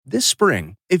This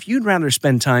spring, if you'd rather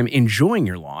spend time enjoying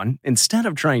your lawn instead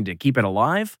of trying to keep it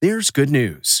alive, there's good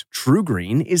news. True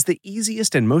Green is the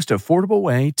easiest and most affordable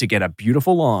way to get a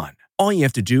beautiful lawn. All you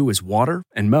have to do is water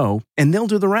and mow, and they'll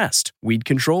do the rest. Weed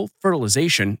control,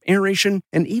 fertilization, aeration,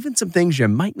 and even some things you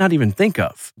might not even think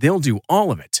of. They'll do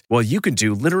all of it, while you can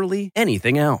do literally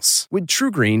anything else. With True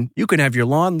Green, you can have your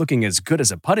lawn looking as good as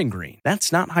a putting green.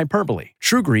 That's not hyperbole.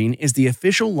 True Green is the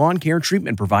official lawn care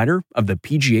treatment provider of the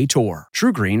PGA Tour.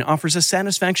 True Green offers a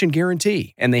satisfaction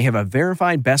guarantee, and they have a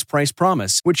verified best price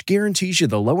promise, which guarantees you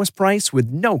the lowest price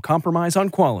with no compromise on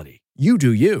quality. You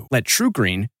do you. Let True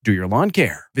Green do your lawn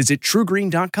care. Visit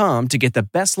truegreen.com to get the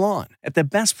best lawn at the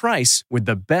best price with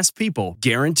the best people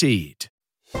guaranteed.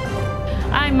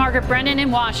 I'm Margaret Brennan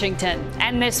in Washington,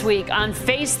 and this week on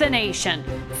Face the Nation,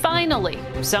 finally,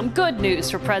 some good news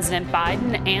for President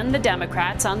Biden and the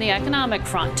Democrats on the economic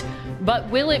front. But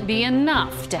will it be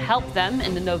enough to help them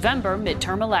in the November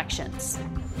midterm elections?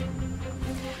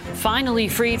 Finally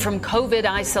freed from COVID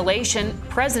isolation,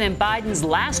 President Biden's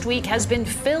last week has been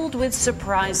filled with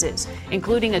surprises,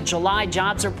 including a July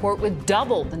jobs report with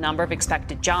double the number of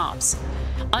expected jobs.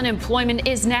 Unemployment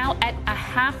is now at a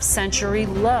half-century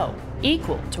low,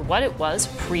 equal to what it was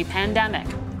pre-pandemic.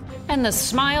 And the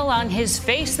smile on his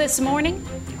face this morning?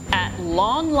 At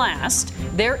long last,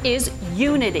 there is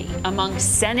unity among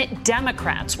Senate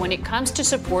Democrats when it comes to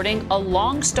supporting a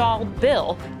long-stalled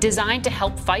bill designed to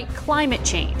help fight climate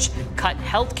change, cut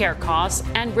health care costs,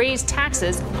 and raise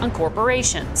taxes on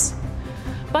corporations.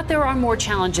 But there are more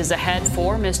challenges ahead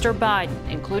for Mr. Biden,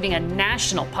 including a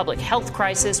national public health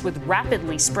crisis with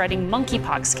rapidly spreading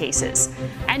monkeypox cases,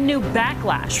 and new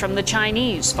backlash from the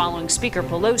Chinese following Speaker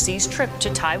Pelosi's trip to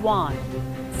Taiwan.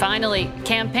 Finally,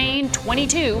 Campaign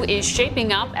 22 is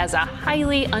shaping up as a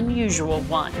highly unusual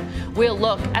one. We'll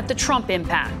look at the Trump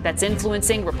impact that's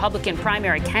influencing Republican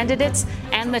primary candidates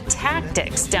and the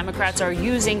tactics Democrats are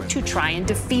using to try and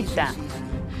defeat them.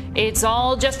 It's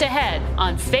all just ahead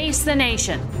on Face the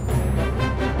Nation.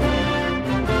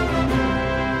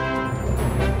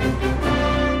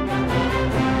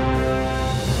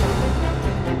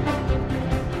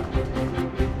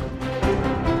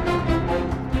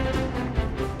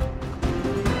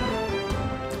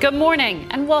 Good morning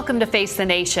and welcome to Face the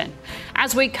Nation.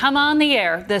 As we come on the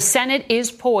air, the Senate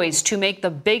is poised to make the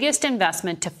biggest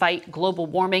investment to fight global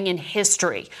warming in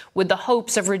history, with the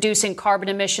hopes of reducing carbon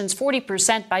emissions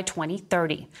 40% by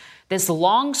 2030. This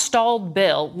long-stalled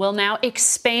bill will now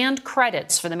expand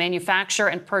credits for the manufacture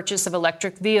and purchase of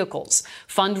electric vehicles,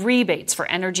 fund rebates for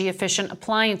energy-efficient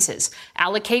appliances,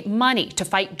 allocate money to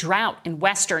fight drought in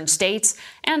western states,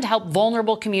 and help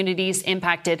vulnerable communities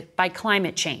impacted by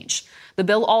climate change. The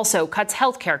bill also cuts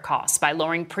health care costs by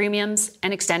lowering premiums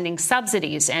and extending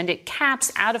subsidies, and it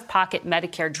caps out-of-pocket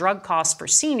Medicare drug costs for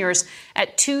seniors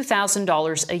at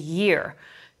 $2,000 a year.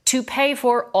 To pay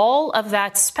for all of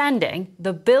that spending,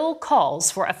 the bill calls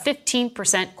for a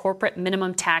 15% corporate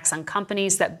minimum tax on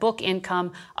companies that book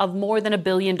income of more than $1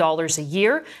 billion a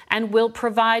year, and will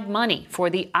provide money for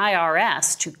the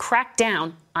IRS to crack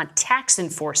down on tax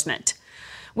enforcement.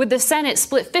 With the Senate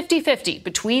split 50-50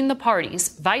 between the parties,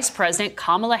 Vice President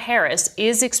Kamala Harris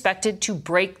is expected to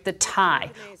break the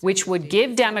tie, which would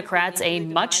give Democrats a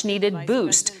much-needed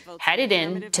boost headed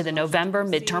into the November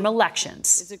midterm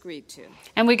elections.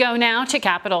 And we go now to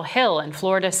Capitol Hill and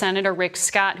Florida Senator Rick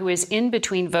Scott, who is in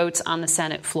between votes on the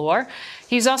Senate floor.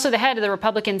 He's also the head of the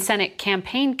Republican Senate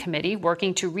Campaign Committee,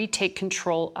 working to retake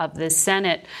control of the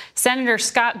Senate. Senator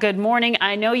Scott, good morning.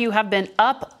 I know you have been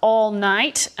up all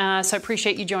night, so I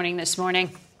appreciate you joining this morning.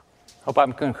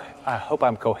 I hope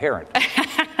I'm coherent.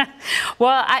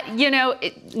 Well,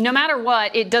 no matter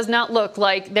what, it does not look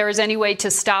like there is any way to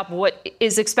stop what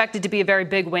is expected to be a very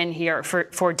big win here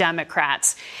for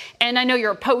Democrats. And I know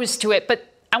you're opposed to it, but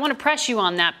I want to press you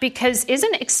on that, because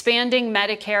isn't expanding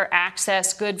Medicare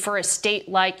access good for a state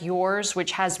like yours,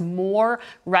 which has more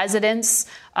residents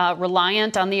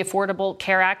reliant on the Affordable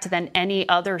Care Act than any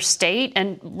other state?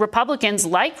 And Republicans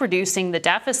like reducing the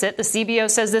deficit. The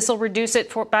CBO says this will reduce it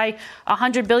by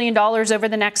 $100 billion over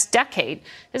the next decade.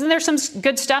 Isn't there some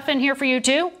good stuff in here for you,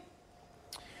 too?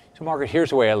 So, Margaret, here's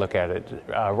the way I look at it.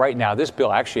 Right now, this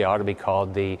bill actually ought to be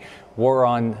called the War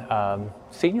on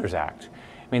Seniors Act.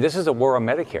 I mean, this is a war on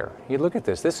Medicare. You look at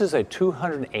this. This is a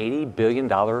 $280 billion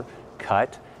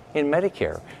cut in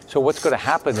Medicare. So what's going to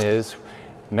happen is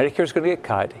Medicare is going to get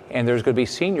cut, and there's going to be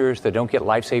seniors that don't get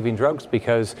life-saving drugs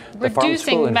because the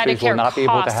pharmaceutical industries will not be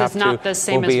able to have to. Reducing Medicare costs is not the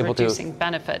same as reducing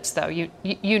benefits, though.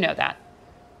 You know that.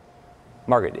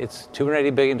 Margaret, it's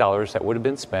 $280 billion that would have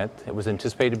been spent. It was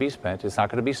anticipated to be spent. It's not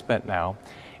going to be spent now.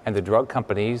 And the drug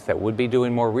companies that would be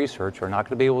doing more research are not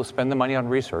going to be able to spend the money on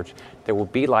research. There will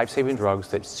be life-saving drugs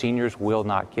that seniors will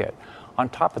not get. On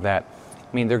top of that,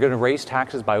 I mean, they're going to raise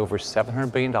taxes by over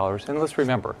 $700 billion. And let's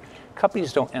remember,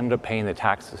 companies don't end up paying the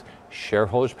taxes.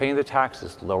 Shareholders paying the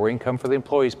taxes, lower income for the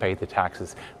employees pay the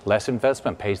taxes, less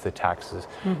investment pays the taxes.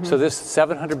 So this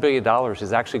 $700 billion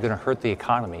is actually going to hurt the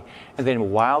economy. And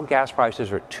then while gas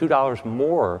prices are at $2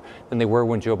 more than they were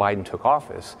when Joe Biden took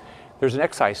office, there's an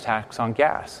excise tax on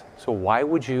gas. So why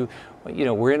would you,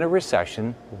 we're in a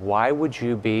recession, why would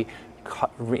you be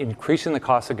increasing the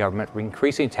cost of government,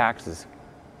 increasing taxes?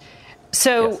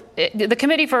 So yes. The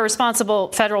Committee for a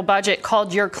Responsible Federal Budget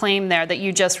called your claim there that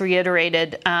you just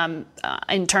reiterated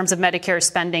in terms of Medicare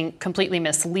spending completely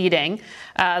misleading.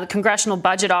 The Congressional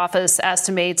Budget Office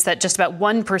estimates that just about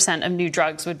 1% of new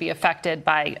drugs would be affected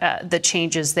by the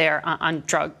changes there on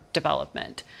drug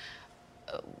development.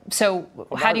 So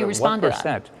how do you respond to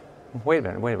that? Wait a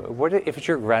minute. What if it's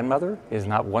your grandmother? Is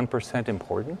not 1%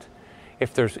 important?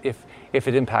 If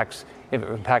it impacts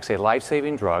a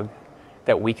life-saving drug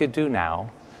that we could do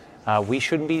now, we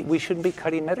shouldn't be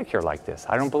cutting Medicare like this.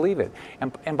 I don't believe it.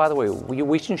 And by the way,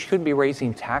 we shouldn't be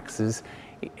raising taxes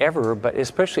ever, but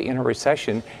especially in a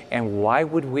recession. And why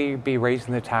would we be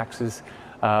raising the taxes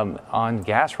on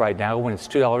gas right now when it's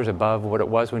 $2 above what it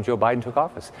was when Joe Biden took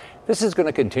office? This is going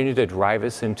to continue to drive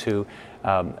us into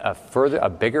a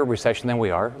bigger recession than we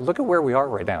are. Look at where we are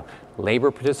right now. Labor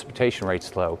participation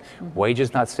rates low,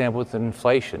 wages not stable with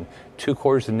inflation, 2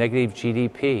 quarters of negative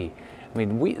GDP. I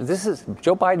mean,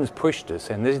 Joe Biden's pushed us,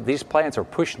 and these plans are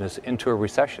pushing us into a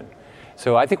recession.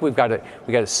 So I think we got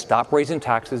to stop raising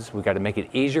taxes. We've got to make it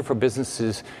easier for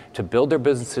businesses to build their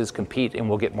businesses, compete, and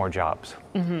we'll get more jobs.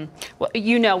 Mm-hmm.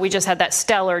 Well, we just had that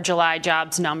stellar July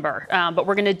jobs number, but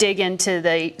we're going to dig into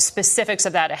the specifics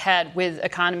of that ahead with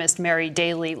economist Mary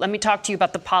Daly. Let me talk to you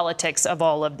about the politics of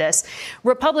all of this.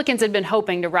 Republicans had been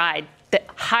hoping to ride the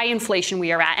high inflation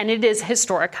we are at, and it is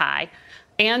historic high,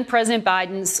 and President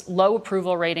Biden's low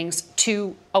approval ratings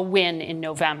to a win in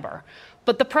November.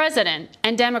 But the president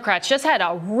and Democrats just had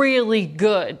a really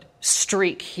good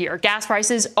streak here. Gas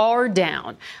prices are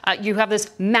down. You have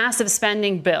this massive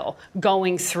spending bill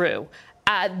going through.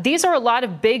 These are a lot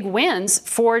of big wins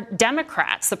for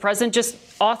Democrats. The president just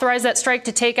authorized that strike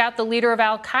to take out the leader of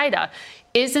al-Qaeda.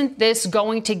 Isn't this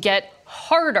going to get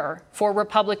harder for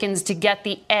Republicans to get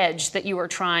the edge that you are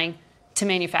trying to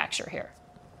manufacture here?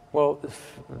 Well,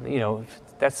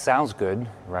 that sounds good,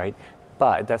 right?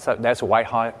 But that's a White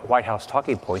House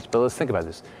talking point. But let's think about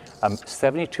this.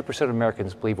 72% of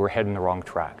Americans believe we're heading the wrong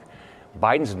track.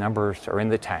 Biden's numbers are in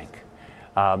the tank.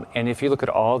 And if you look at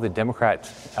all the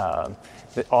Democrats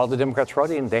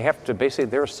running, they have to basically,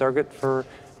 they're a surrogate for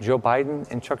Joe Biden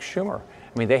and Chuck Schumer.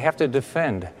 I mean, they have to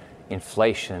defend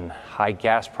inflation, high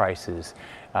gas prices,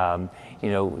 the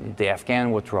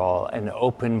Afghan withdrawal, an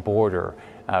open border,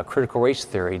 critical race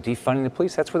theory, defunding the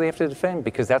police. That's what they have to defend,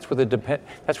 because that's what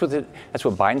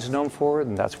Biden's known for,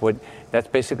 and that's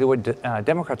basically what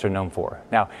Democrats are known for.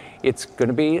 Now, it's going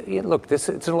to be it's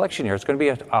an election year. It's going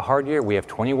to be a hard year. We have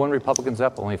 21 Republicans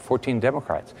up, only 14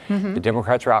 Democrats. Mm-hmm. The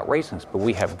Democrats are outracing us, but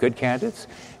we have good candidates,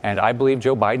 and I believe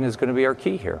Joe Biden is going to be our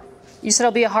key here. You said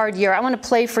it'll be a hard year. I want to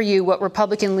play for you what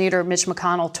Republican leader Mitch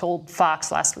McConnell told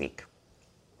Fox last week.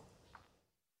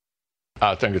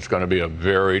 I think it's going to be a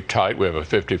very tight. We have a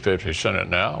 50-50 Senate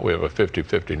now. We have a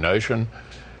 50-50 nation.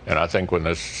 And I think when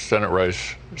this Senate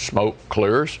race smoke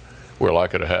clears, we're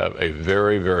likely to have a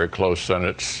very, very close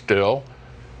Senate still,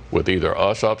 with either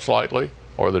us up slightly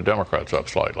or the Democrats up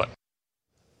slightly.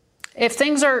 If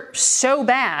things are so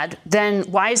bad, then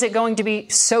why is it going to be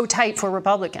so tight for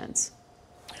Republicans?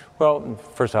 Well,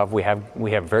 first off, we have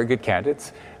very good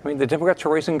candidates. I mean, the Democrats are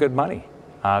raising good money.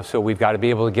 So we've got to be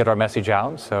able to get our message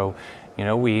out. So,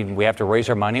 we have to raise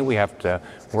our money. We have to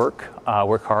work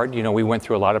hard. We went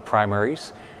through a lot of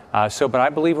primaries. But I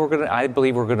believe we're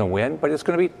going to win. But it's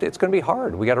going to be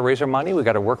hard. We got to raise our money. We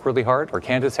got to work really hard. Our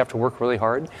candidates have to work really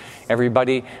hard.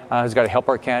 Everybody has got to help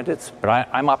our candidates. But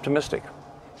I'm optimistic.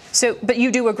 So, but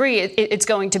you do agree it's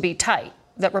going to be tight,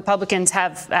 that Republicans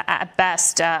have at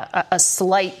best a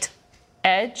slight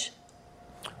edge?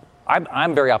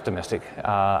 I'm very optimistic,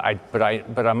 but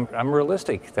I'm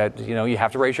realistic that you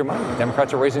have to raise your money.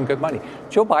 Democrats are raising good money.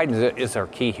 Joe Biden is our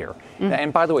key here. Mm-hmm.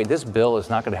 And by the way, this bill is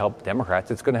not going to help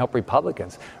Democrats. It's going to help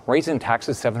Republicans. Raising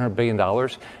taxes $700 billion,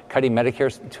 cutting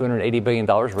Medicare $280 billion,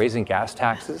 raising gas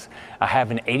taxes,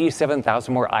 having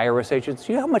 87,000 more IRS agents.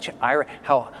 Do you know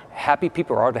how happy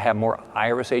people are to have more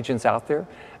IRS agents out there?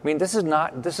 I mean, this is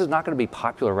not going to be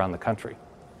popular around the country.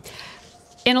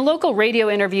 In a local radio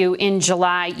interview in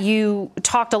July, you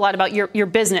talked a lot about your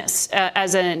business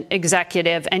as an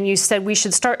executive, and you said we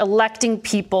should start electing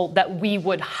people that we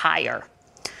would hire.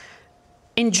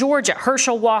 In Georgia,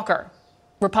 Herschel Walker,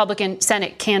 Republican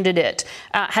Senate candidate,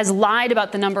 has lied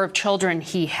about the number of children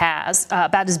he has,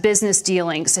 about his business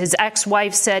dealings. His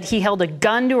ex-wife said he held a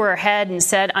gun to her head and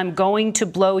said, "I'm going to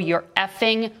blow your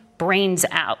effing brains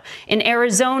out." In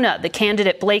Arizona, the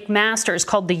candidate Blake Masters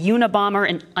called the Unabomber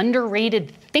an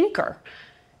underrated thinker.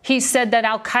 He said that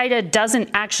al-Qaeda doesn't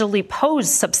actually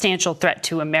pose substantial threat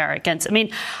to Americans. I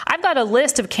mean, I've got a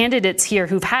list of candidates here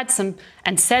who've had some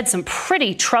and said some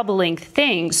pretty troubling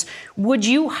things. Would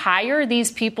you hire these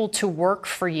people to work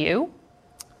for you?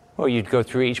 Well, you'd go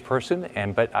through each person,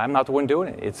 but I'm not the one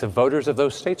doing it. It's the voters of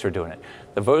those states are doing it.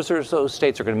 The voters of those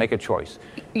states are going to make a choice.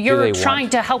 You're trying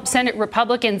to help Senate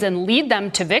Republicans and lead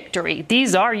them to victory.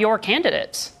 These are your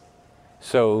candidates.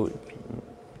 So,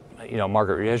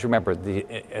 Margaret, as you remember,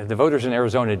 the voters in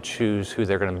Arizona choose who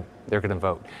they're going to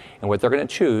vote, and what they're going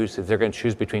to choose is they're going to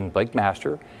choose between Blake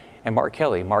Masters and Mark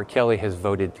Kelly. Mark Kelly has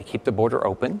voted to keep the border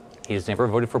open. He's never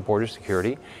voted for border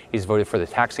security. He's voted for the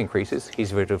tax increases.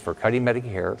 He's voted for cutting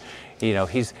Medicare.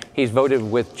 He's voted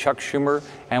with Chuck Schumer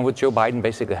and with Joe Biden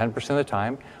basically 100% of the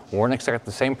time. Warnock's got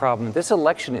the same problem. This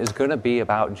election is going to be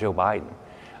about Joe Biden.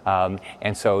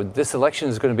 And so this election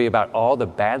is going to be about all the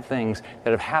bad things that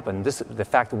have happened. The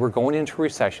fact that we're going into a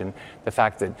recession, the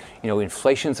fact that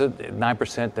inflation's at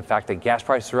 9%, the fact that gas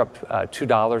prices are up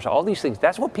 $2, all these things.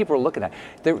 That's what people are looking at.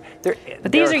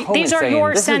 But these are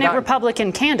your Senate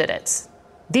Republican candidates.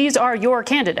 These are your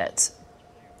candidates.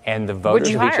 And the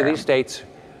voters of each of these states.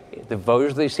 The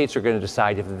voters of these states are going to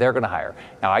decide if they're going to hire.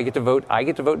 Now, I get to vote. I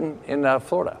get to vote in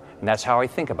Florida, and that's how I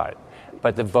think about it.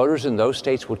 But the voters in those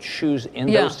states will choose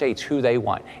those states who they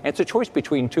want. And it's a choice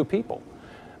between two people.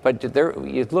 But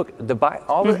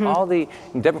all the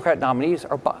Democrat nominees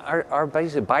are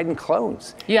basically Biden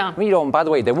clones. Yeah. I mean, by the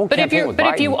way, they won't campaign with Biden.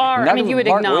 But if you are, you would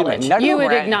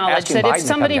acknowledge that if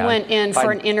somebody went in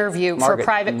for an interview for a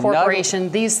private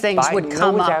corporation, these things would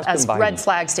come up as red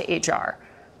flags to HR.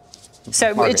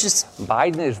 So Margaret, it's just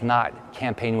Biden is not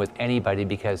campaigning with anybody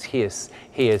because he's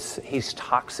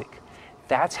toxic.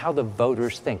 That's how the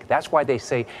voters think. That's why they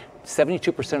say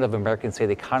 72% of Americans say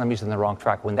the economy's on the wrong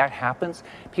track. When that happens,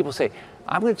 people say,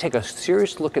 I'm going to take a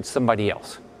serious look at somebody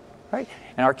else, right?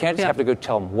 And our candidates have to go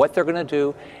tell them what they're going to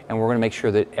do, and we're going to make sure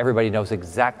that everybody knows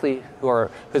exactly who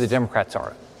the Democrats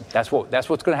are. That's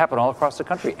what's going to happen all across the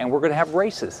country, and we're going to have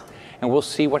races, and we'll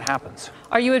see what happens.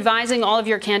 Are you advising all of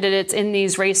your candidates in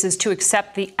these races to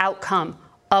accept the outcome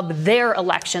of their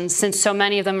elections, since so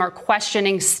many of them are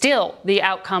questioning still the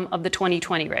outcome of the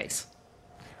 2020 race?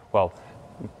 Well,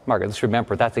 Margaret, let's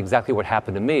remember that's exactly what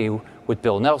happened to me with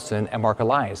Bill Nelson and Mark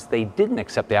Elias. They didn't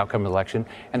accept the outcome of the election,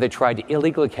 and they tried to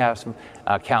illegally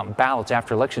count ballots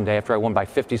after Election Day after I won by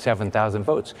 57,000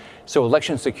 votes. So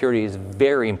election security is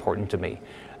very important to me,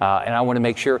 and I want to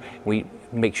make sure we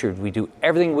do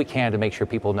everything we can to make sure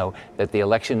people know that the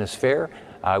election is fair.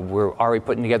 We're already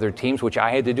putting together teams, which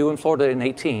I had to do in Florida in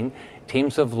 2018,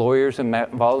 teams of lawyers and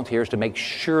volunteers to make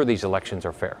sure these elections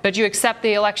are fair. But you accept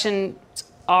the elections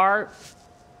are,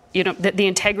 the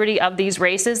integrity of these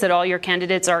races that all your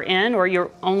candidates are in, or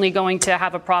you're only going to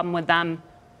have a problem with them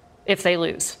if they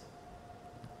lose?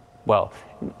 Well,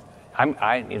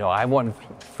 I want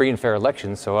free and fair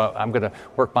elections, so I'm going to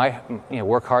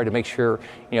work hard to make sure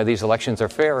these elections are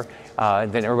fair.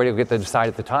 And then everybody will get to decide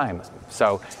at the time.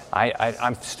 So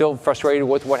I'm still frustrated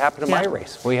with what happened in my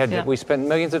race. We spent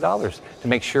millions of dollars to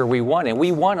make sure we won, and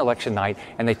we won election night.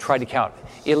 And they tried to count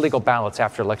illegal ballots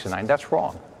after election night. And that's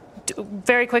wrong.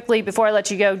 Very quickly, before I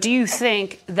let you go, do you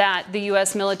think that the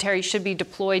U.S. military should be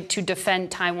deployed to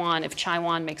defend Taiwan if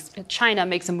China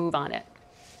makes a move on it?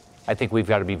 I think we've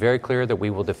got to be very clear that we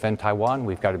will defend Taiwan.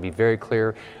 We've got to be very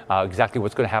clear exactly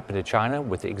what's going to happen to China,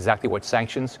 with exactly what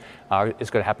sanctions is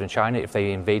going to happen to China if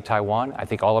they invade Taiwan. I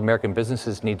think all American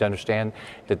businesses need to understand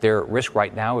that they're at risk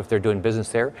right now if they're doing business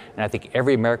there. And I think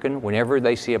every American, whenever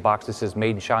they see a box that says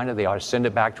made in China, they ought to send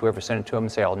it back to whoever sent it to them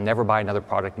and say, I'll never buy another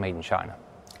product made in China.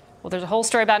 Well, there's a whole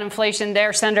story about inflation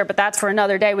there, Senator, but that's for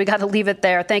another day. We got to leave it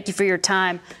there. Thank you for your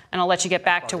time, and I'll let you get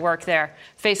back to work there.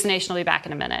 Face the Nation will be back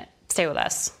in a minute. Stay with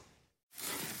us.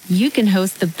 You can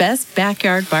host the best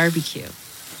backyard barbecue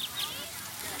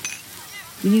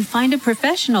when you find a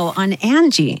professional on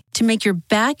Angie to make your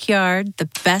backyard the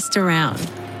best around.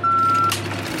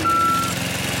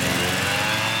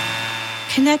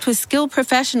 Connect with skilled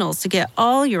professionals to get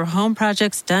all your home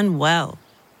projects done well.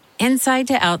 Inside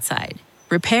to outside,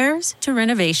 repairs to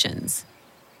renovations.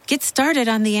 Get started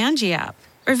on the Angie app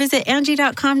or visit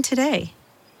Angie.com today.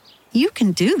 You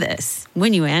can do this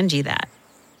when you Angie that.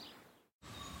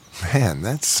 Man,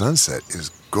 that sunset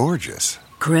is gorgeous.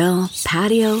 Grill,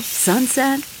 patio,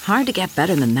 sunset. Hard to get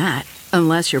better than that.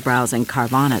 Unless you're browsing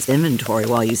Carvana's inventory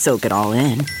while you soak it all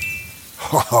in.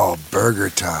 Oh, burger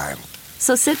time.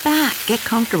 So sit back, get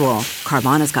comfortable.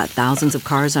 Carvana's got thousands of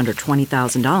cars under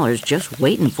 $20,000 just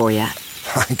waiting for you.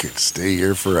 I could stay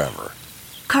here forever.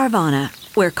 Carvana,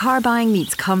 where car buying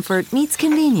meets comfort meets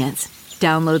convenience.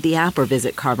 Download the app or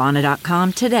visit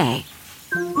Carvana.com today.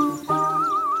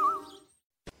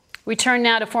 We turn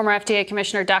now to former FDA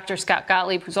Commissioner Dr. Scott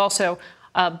Gottlieb, who's also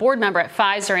a board member at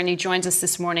Pfizer, and he joins us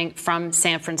this morning from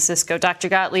San Francisco. Dr.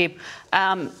 Gottlieb,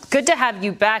 good to have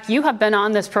you back. You have been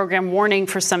on this program warning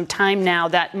for some time now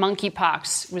that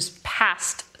monkeypox was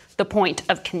past the point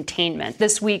of containment.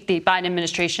 This week, the Biden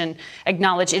administration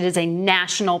acknowledged it is a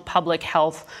national public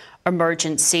health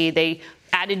emergency. They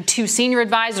added 2 senior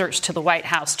advisors to the White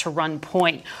House to run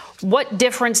point. What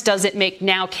difference does it make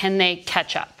now? Can they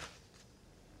catch up?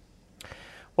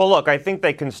 Well, look, I think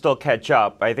they can still catch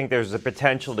up. I think there's a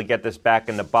potential to get this back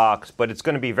in the box, but it's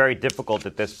going to be very difficult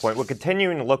at this point. We're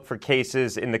continuing to look for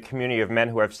cases in the community of men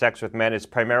who have sex with men. It's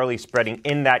primarily spreading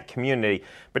in that community,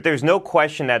 but there's no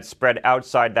question that's spread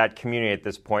outside that community at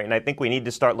this point, and I think we need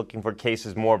to start looking for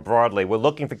cases more broadly. We're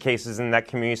looking for cases in that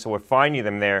community, so we're finding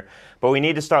them there, but we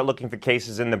need to start looking for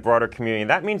cases in the broader community.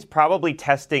 That means probably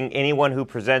testing anyone who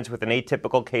presents with an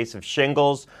atypical case of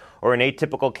shingles or an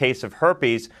atypical case of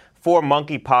herpes for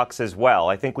monkeypox as well.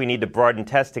 I think we need to broaden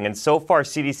testing. And so far,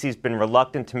 CDC has been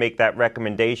reluctant to make that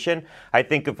recommendation. I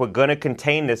think if we're going to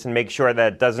contain this and make sure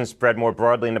that it doesn't spread more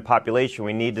broadly in the population,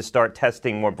 we need to start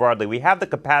testing more broadly. We have the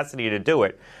capacity to do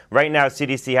it. Right now,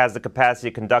 CDC has the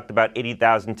capacity to conduct about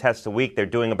 80,000 tests a week. They're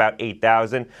doing about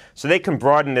 8,000. So they can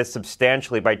broaden this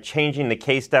substantially by changing the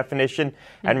case definition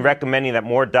and recommending that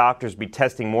more doctors be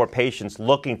testing more patients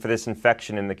looking for this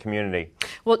infection in the community.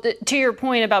 Well, to your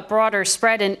point about broader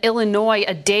spread, in Illinois,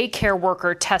 a daycare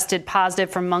worker tested positive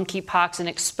for monkeypox and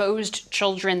exposed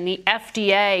children. The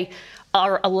FDA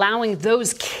are allowing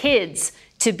those kids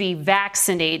to be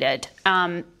vaccinated.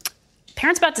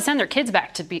 Parents about to send their kids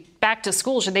back to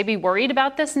school. Should they be worried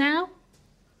about this now?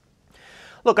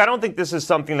 Look, I don't think this is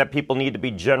something that people need to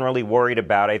be generally worried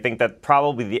about. I think that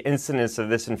probably the incidence of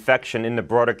this infection in the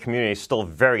broader community is still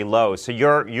very low. So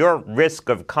your risk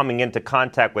of coming into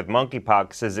contact with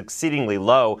monkeypox is exceedingly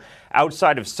low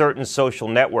outside of certain social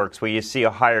networks where you see a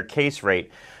higher case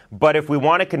rate. But if we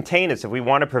want to contain this, if we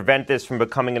want to prevent this from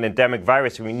becoming an endemic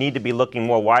virus, we need to be looking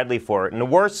more widely for it. And the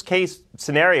worst case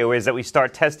scenario is that we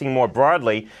start testing more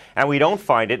broadly and we don't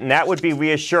find it, and that would be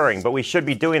reassuring. But we should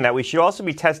be doing that. We should also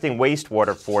be testing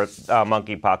wastewater for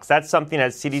monkeypox. That's something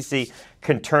that CDC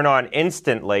can turn on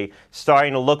instantly,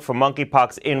 starting to look for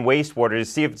monkeypox in wastewater to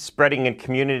see if it's spreading in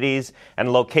communities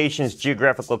and locations,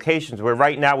 geographic locations, where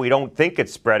right now we don't think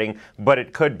it's spreading, but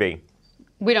it could be.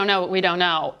 We don't know what we don't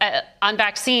know. On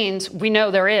vaccines, we know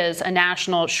there is a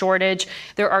national shortage.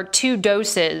 There are 2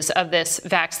 doses of this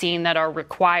vaccine that are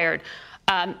required.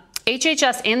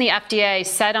 HHS and the FDA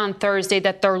said on Thursday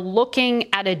that they're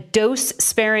looking at a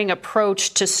dose-sparing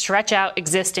approach to stretch out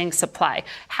existing supply.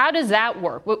 How does that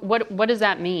work? What does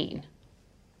that mean?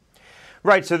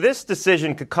 Right, so this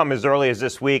decision could come as early as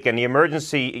this week, and the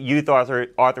emergency youth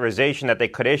authorization that they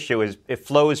could issue it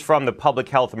flows from the public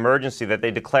health emergency that they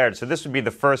declared. So this would be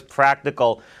the first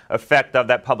practical effect of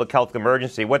that public health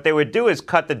emergency. What they would do is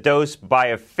cut the dose by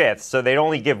a fifth, so they'd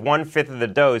only give 1/5 of the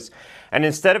dose. And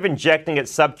instead of injecting it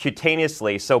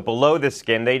subcutaneously, so below the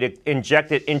skin, they'd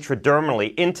inject it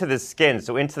intradermally into the skin,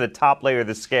 so into the top layer of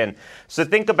the skin. So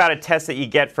think about a test that you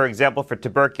get, for example, for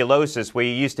tuberculosis, where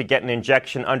you used to get an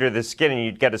injection under the skin and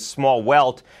you'd get a small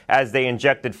welt as they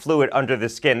injected fluid under the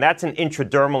skin. That's an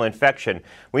intradermal infection.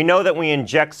 We know that when we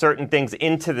inject certain things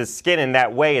into the skin in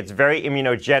that way, it's very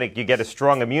immunogenic. You get a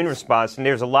strong immune response, and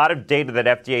there's a lot of data that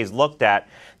FDA's looked at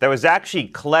that was actually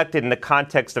collected in the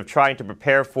context of trying to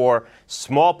prepare for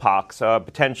smallpox, a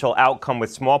potential outcome with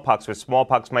smallpox, where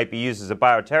smallpox might be used as a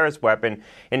bioterrorist weapon,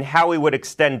 and how we would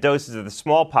extend doses of the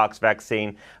smallpox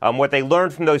vaccine. What they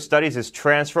learned from those studies is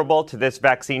transferable to this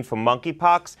vaccine for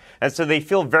monkeypox, and so they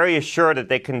feel very assured that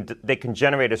they can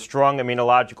generate a strong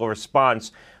immunological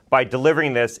response by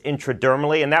delivering this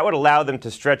intradermally, and that would allow them to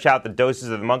stretch out the doses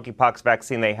of the monkeypox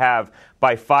vaccine they have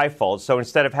by 5-fold. So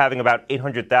instead of having about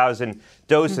 800,000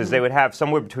 doses, they would have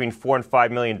somewhere between 4 and 5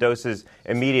 million doses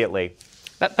immediately.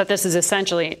 But this is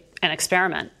essentially an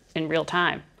experiment in real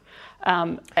time.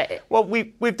 Well,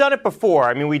 we've done it before.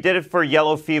 I mean, we did it for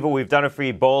yellow fever. We've done it for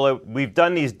Ebola. We've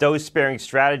done these dose-sparing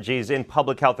strategies in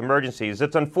public health emergencies.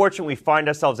 It's unfortunate we find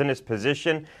ourselves in this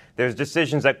position. There's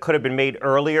decisions that could have been made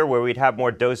earlier where we'd have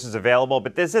more doses available.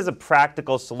 But this is a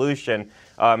practical solution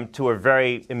to a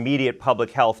very immediate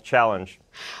public health challenge.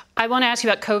 I want to ask you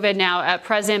about COVID now.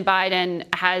 President Biden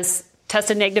has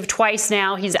tested negative twice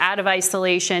now. He's out of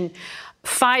isolation.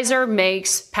 Pfizer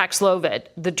makes Paxlovid,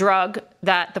 the drug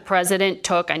that the president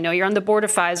took. I know you're on the board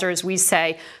of Pfizer, as we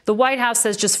say. The White House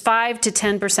says just 5 to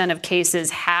 10% of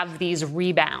cases have these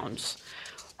rebounds.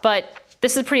 But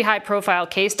this is a pretty high-profile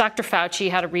case. Dr. Fauci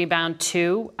had a rebound,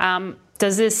 too.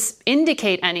 Does this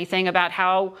indicate anything about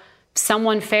how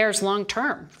someone fares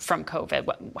long-term from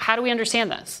COVID? How do we understand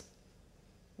this?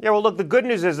 Yeah, well, look, the good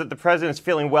news is that the president's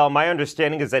feeling well. My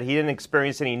understanding is that he didn't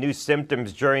experience any new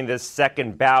symptoms during this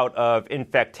second bout of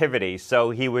infectivity. So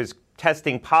he was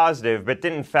testing positive, but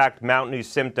didn't in fact mount new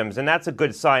symptoms. And that's a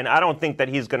good sign. I don't think that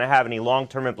he's going to have any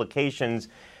long-term implications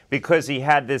because he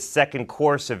had this second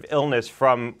course of illness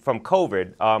from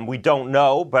COVID. We don't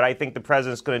know, but I think the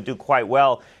president's going to do quite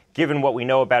well given what we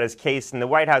know about his case, and the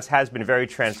White House has been very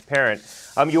transparent.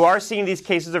 You are seeing these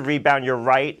cases of rebound, you're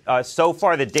right. So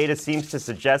far, the data seems to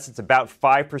suggest it's about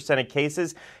 5% of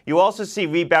cases. You also see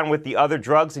rebound with the other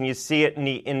drugs, and you see it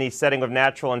in the setting of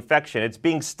natural infection. It's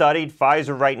being studied.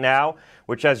 Pfizer right now,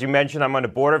 which, as you mentioned, I'm on the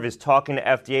board of, is talking to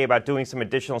FDA about doing some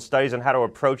additional studies on how to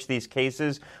approach these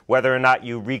cases, whether or not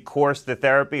you recourse the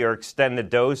therapy or extend the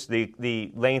dose,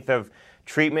 the length of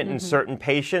treatment in certain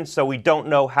patients. So we don't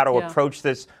know how to approach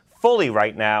this fully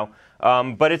right now,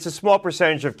 but it's a small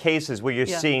percentage of cases where you're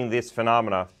seeing this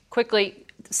phenomena. Quickly,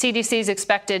 CDC is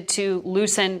expected to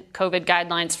loosen COVID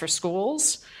guidelines for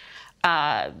schools.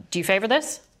 Do you favor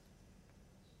this?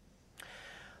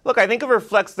 Look, I think it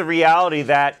reflects the reality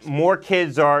that more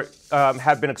kids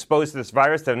have been exposed to this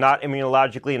virus. They're not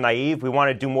immunologically naive. We want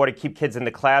to do more to keep kids in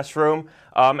the classroom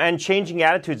and changing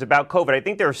attitudes about COVID. I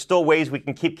think there are still ways we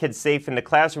can keep kids safe in the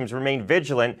classrooms, remain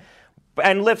vigilant,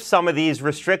 and lift some of these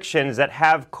restrictions that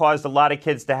have caused a lot of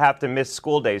kids to have to miss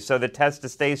school days. So the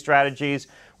test-to-stay strategies,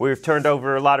 we've turned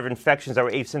over a lot of infections that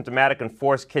were asymptomatic and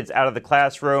forced kids out of the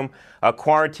classroom,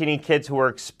 quarantining kids who were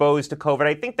exposed to COVID.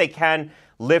 I think they can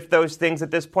lift those things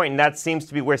at this point, and that seems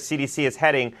to be where CDC is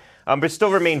heading, but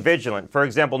still remain vigilant. For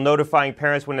example, notifying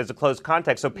parents when there's a close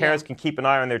contact so parents can keep an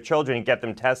eye on their children and get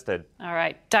them tested. All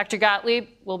right. Dr. Gottlieb,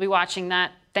 we'll be watching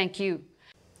that. Thank you.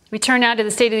 We turn now to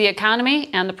the state of the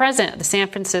economy and the president of the San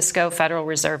Francisco Federal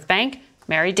Reserve Bank,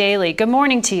 Mary Daly. Good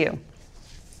morning to you.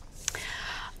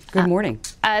 Good morning.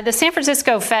 The San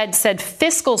Francisco Fed said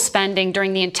fiscal spending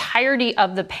during the entirety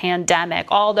of the pandemic,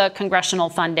 all the congressional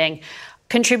funding,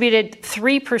 contributed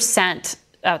 3%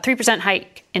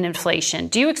 hike in inflation.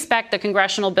 Do you expect the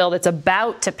congressional bill that's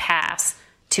about to pass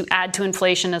to add to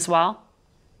inflation as well?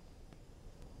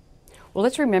 Well,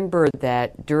 let's remember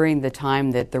that during the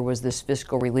time that there was this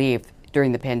fiscal relief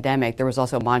during the pandemic, there was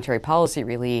also monetary policy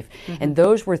relief, and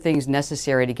those were things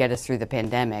necessary to get us through the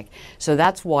pandemic. So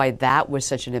that's why that was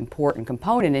such an important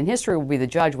component, and history will be the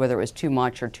judge whether it was too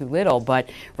much or too little, but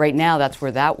right now that's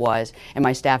where that was, and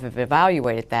my staff have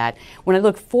evaluated that. When I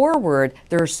look forward,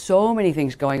 there are so many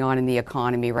things going on in the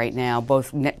economy right now,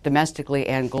 both domestically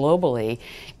and globally,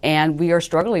 and we are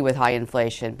struggling with high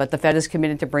inflation, but the Fed is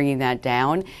committed to bringing that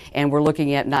down, and we're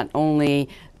looking at not only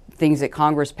things that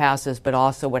Congress passes, but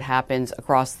also what happens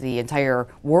across the entire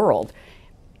world.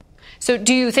 So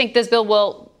do you think this bill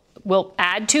will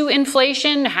add to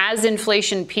inflation? Has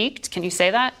inflation peaked? Can you say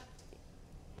that?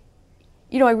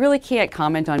 You know, I really can't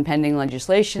comment on pending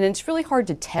legislation. It's really hard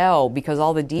to tell because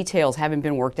all the details haven't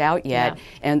been worked out yet,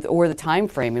 or the time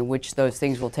frame in which those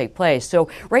things will take place. So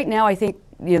right now, I think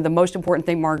the most important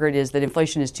thing, Margaret, is that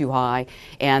inflation is too high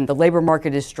and the labor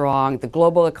market is strong. The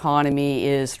global economy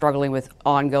is struggling with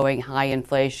ongoing high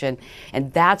inflation,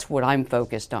 and that's what I'm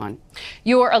focused on.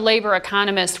 You're a labor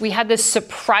economist. We had this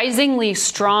surprisingly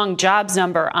strong jobs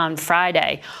number on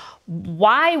Friday.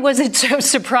 Why was it so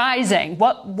surprising?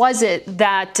 What was it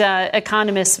that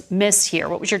economists missed here?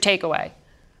 What was your takeaway?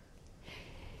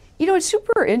 You know, it's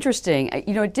super interesting.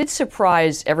 You know, it did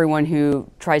surprise everyone who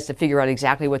tries to figure out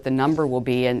exactly what the number will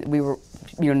be. And we were,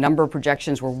 number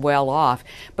projections were well off.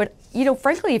 But,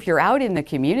 frankly, if you're out in the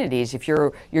communities, if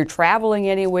you're traveling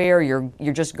anywhere,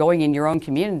 you're just going in your own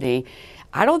community,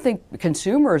 I don't think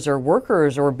consumers or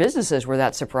workers or businesses were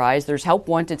that surprised. There's help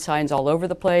wanted signs all over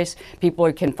the place.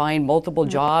 People can find multiple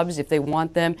jobs if they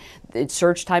want them.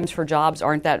 Search times for jobs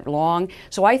aren't that long.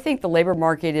 So I think the labor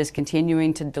market is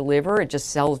continuing to deliver. It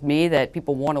just tells me that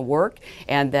people want to work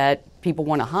and that people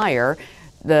want to hire.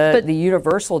 the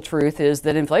universal truth is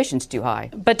that inflation's too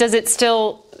high. But does it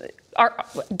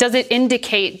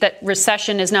indicate that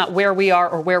recession is not where we are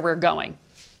or where we're going?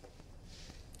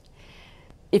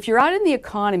 If you're out in the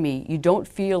economy, you don't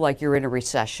feel like you're in a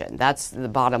recession. That's the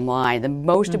bottom line. The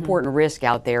most important risk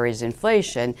out there is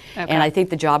inflation, and I think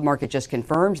the job market just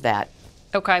confirms that.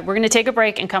 Okay, we're going to take a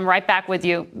break and come right back with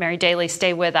you. Mary Daly,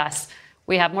 stay with us.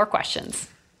 We have more questions.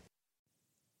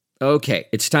 Okay,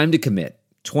 it's time to commit.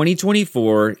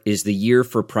 2024 is the year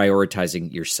for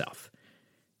prioritizing yourself.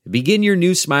 Begin your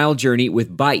new smile journey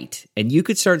with Byte, and you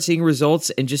could start seeing results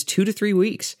in just 2 to 3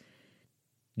 weeks.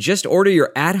 Just order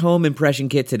your at-home impression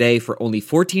kit today for only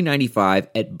 $14.95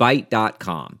 at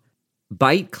Byte.com.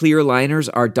 Byte clear liners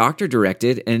are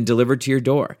doctor-directed and delivered to your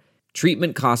door.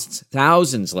 Treatment costs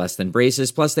thousands less than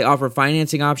braces, plus they offer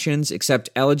financing options, accept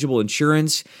eligible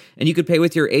insurance, and you could pay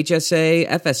with your HSA,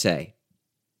 FSA.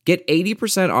 Get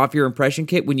 80% off your impression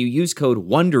kit when you use code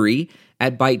WONDERY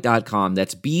at Byte.com.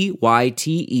 That's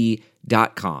BYTE.com.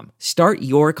 Start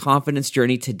your confidence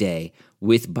journey today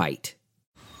with Byte.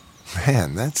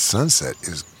 Man, that sunset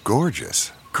is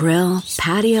gorgeous. Grill,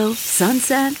 patio,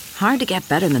 sunset. Hard to get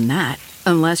better than that.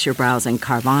 Unless you're browsing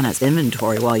Carvana's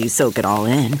inventory while you soak it all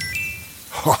in.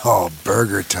 Oh,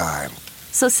 burger time.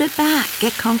 So sit back,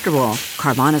 get comfortable.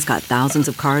 Carvana's got thousands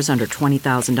of cars under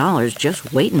 $20,000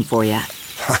 just waiting for you.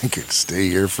 I could stay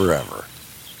here forever.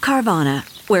 Carvana,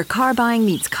 where car buying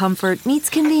meets comfort, meets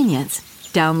convenience.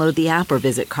 Download the app or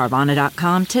visit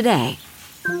Carvana.com today.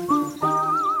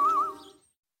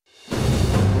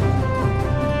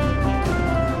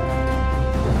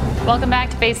 Welcome back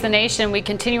to Face the Nation. We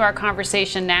continue our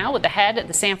conversation now with the head of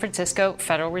the San Francisco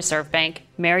Federal Reserve Bank,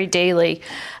 Mary Daly.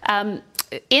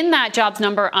 In that jobs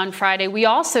number on Friday, we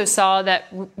also saw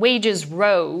that wages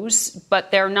rose, but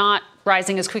they're not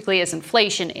rising as quickly as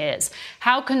inflation is.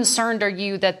 How concerned are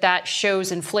you that that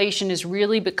shows inflation is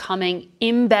really becoming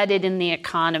embedded in the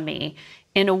economy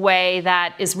in a way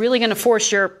that is really going to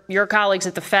force your colleagues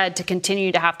at the Fed to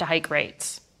continue to have to hike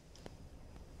rates?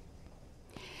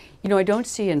 You know, I don't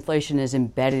see inflation as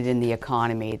embedded in the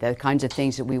economy, the kinds of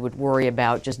things that we would worry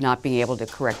about just not being able to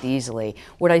correct easily.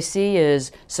 What I see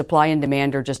is supply and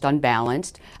demand are just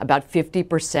unbalanced. About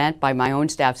 50% by my own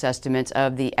staff's estimates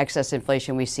of the excess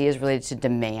inflation we see is related to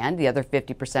demand, the other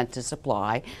 50% to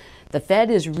supply. The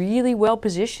Fed is really well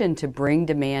positioned to bring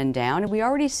demand down, and we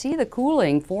already see the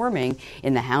cooling forming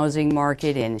in the housing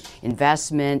market, in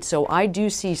investment. So I do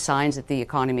see signs that the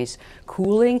economy's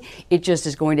cooling. It just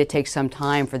is going to take some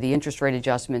time for the interest rate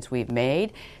adjustments we've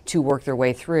made to work their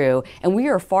way through. And we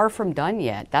are far from done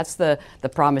yet. That's the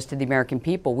promise to the American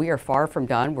people. We are far from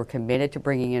done. We're committed to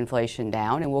bringing inflation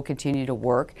down, and we'll continue to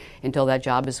work until that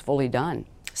job is fully done.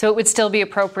 So it would still be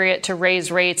appropriate to raise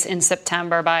rates in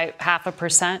September by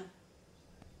 0.5%?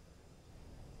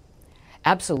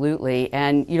 Absolutely.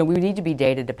 And, you know, we need to be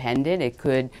data dependent.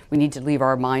 We need to leave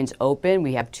our minds open.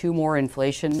 We have 2 more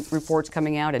inflation reports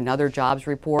coming out, another jobs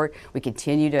report. We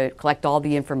continue to collect all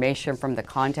the information from the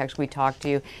context we talk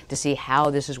to see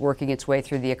how this is working its way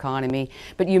through the economy.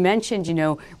 But you mentioned, you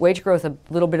know, wage growth a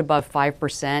little bit above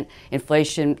 5%,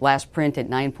 inflation last print at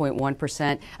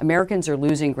 9.1%. Americans are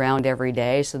losing ground every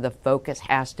day, so the focus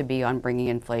has to be on bringing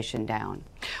inflation down.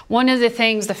 One of the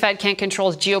things the Fed can't control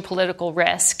is geopolitical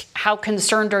risk. How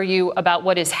concerned are you about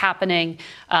what is happening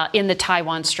in the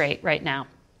Taiwan Strait right now?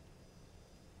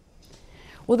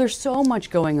 Well, there's so much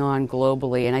going on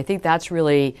globally, and I think that's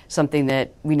really something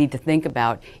that we need to think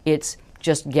about. It's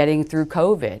just getting through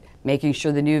COVID, making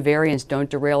sure the new variants don't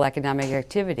derail economic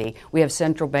activity. We have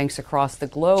central banks across the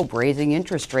globe raising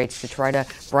interest rates to try to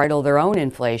bridle their own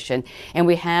inflation. And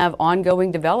we have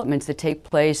ongoing developments that take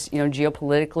place, you know,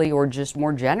 geopolitically or just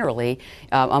more generally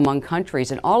among countries.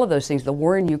 And all of those things, the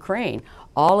war in Ukraine,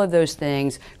 all of those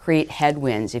things create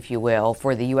headwinds, if you will,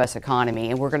 for the U.S. economy.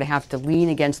 And we're going to have to lean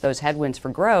against those headwinds for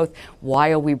growth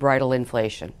while we bridle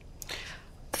inflation.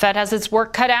 The Fed has its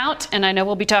work cut out, and I know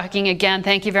we'll be talking again.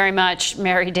 Thank you very much,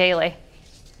 Mary Daly.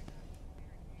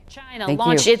 China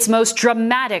launched its most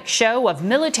dramatic show of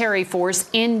military force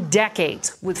in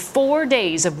decades, with 4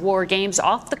 days of war games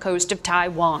off the coast of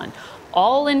Taiwan,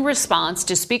 all in response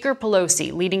to Speaker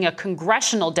Pelosi leading a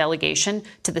congressional delegation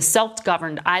to the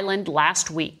self-governed island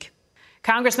last week.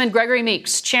 Congressman Gregory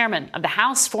Meeks, chairman of the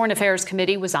House Foreign Affairs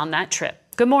Committee, was on that trip.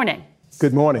 Good morning.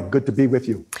 Good morning. Good to be with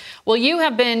you. Well, you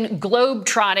have been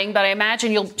globe-trotting, but I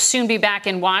imagine you'll soon be back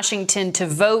in Washington to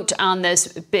vote on this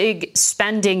big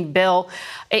spending bill.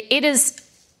 It is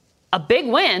a big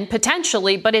win,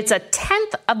 potentially, but it's a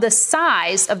tenth of the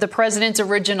size of the president's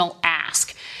original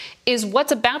ask. Is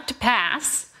what's about to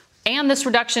pass and this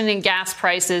reduction in gas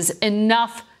prices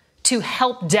enough to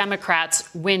help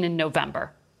Democrats win in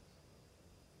November?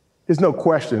 There's no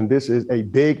question this is a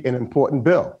big and important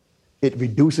bill. It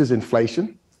reduces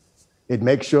inflation. It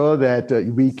makes sure that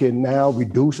we can now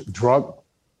reduce drug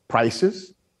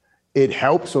prices. It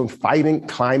helps on fighting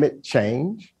climate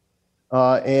change.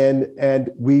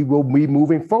 And we will be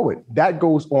moving forward. That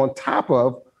goes on top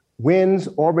of wins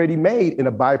already made in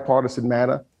a bipartisan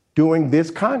manner during this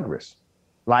Congress,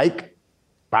 like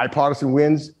bipartisan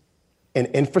wins in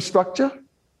infrastructure,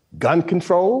 gun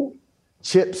control,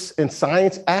 CHIPS and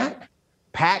Science Act,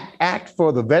 PACT Act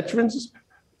for the Veterans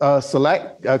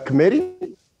Select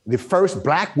Committee, the first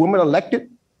Black woman elected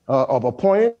or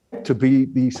appointed to be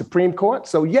the Supreme Court.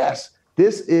 So yes,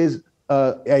 this is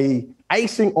a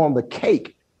icing on the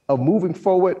cake of moving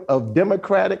forward of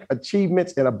Democratic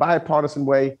achievements in a bipartisan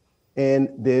way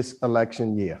in this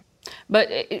election year. But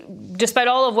despite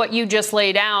all of what you just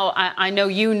laid out, I know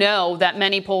you know that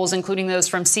many polls, including those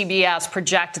from CBS,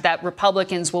 project that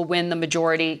Republicans will win the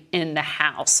majority in the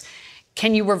House.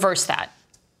 Can you reverse that?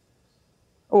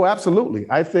 Oh, absolutely.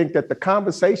 I think that the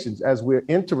conversations as we're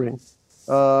entering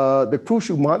the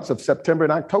crucial months of September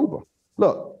and October.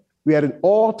 Look, we had an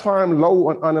all-time low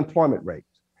on unemployment rate,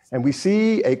 and we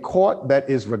see a court that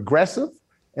is regressive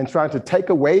and trying to take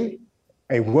away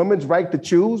a woman's right to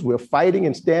choose. We're fighting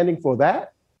and standing for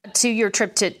that. To your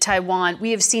trip to Taiwan,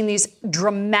 we have seen these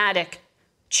dramatic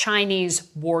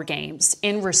Chinese war games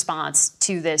in response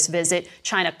to this visit.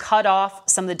 China cut off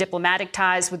some of the diplomatic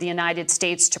ties with the United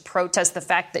States to protest the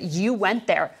fact that you went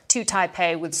there to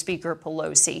Taipei with Speaker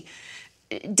Pelosi.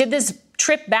 Did this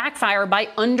trip backfire by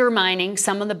undermining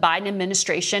some of the Biden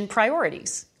administration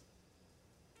priorities?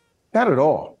 Not at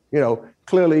all. You know,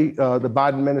 clearly the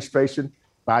Biden administration,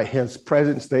 by his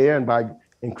presence there and by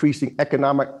increasing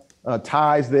economic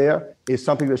ties there, is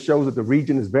something that shows that the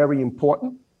region is very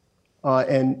important.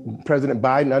 And President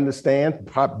Biden understands,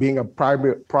 being a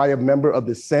prior member of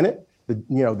the Senate,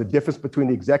 the difference between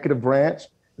the executive branch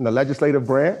and the legislative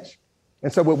branch.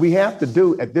 And so what we have to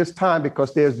do at this time,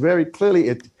 because it's very clearly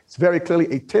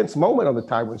a tense moment on the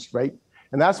Taiwan Strait,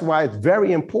 and that's why it's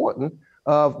very important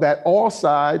that all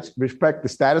sides respect the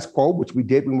status quo, which we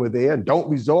did when we were there, and don't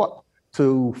resort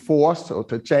to force or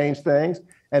to change things.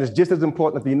 And it's just as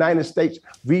important that the United States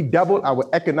redouble our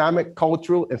economic,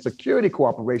 cultural, and security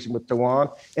cooperation with Taiwan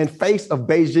in face of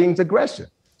Beijing's aggression.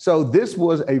 So this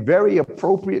was a very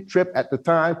appropriate trip at the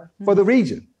time for the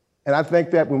region. And I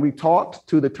think that when we talked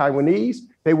to the Taiwanese,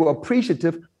 they were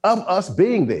appreciative of us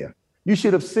being there. You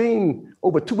should have seen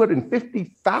over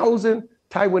 250,000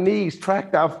 Taiwanese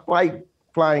tracked our flight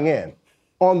flying in.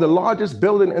 On the largest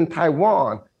building in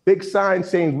Taiwan, big sign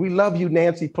saying, "We love you,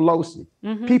 Nancy Pelosi."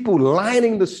 Mm-hmm. People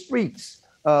lining the streets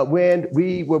when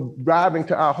we were driving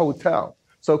to our hotel.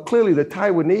 So clearly the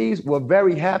Taiwanese were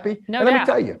very happy. No and doubt. Let me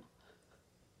tell you,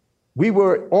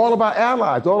 all of our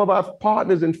allies, all of our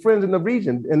partners and friends in the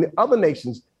region and the other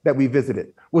nations that we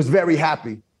visited was very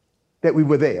happy that we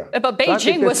were there. But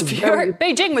Beijing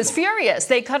was furious.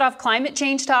 They cut off climate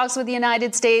change talks with the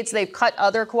United States. They've cut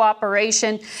other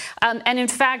cooperation. And in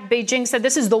fact, Beijing said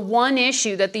this is the one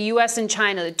issue that the U.S. and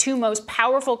China, the two most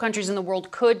powerful countries in the world,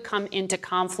 could come into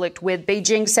conflict with.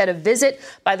 Beijing said a visit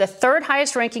by the third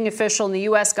highest ranking official in the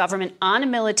U.S. government on a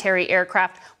military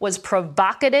aircraft was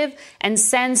provocative and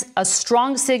sends a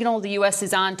strong signal the U.S.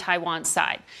 is on Taiwan's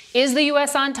side. Is the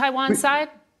U.S. on Taiwan's side?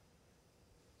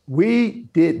 We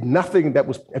did nothing that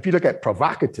was, if you look at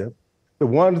provocative, the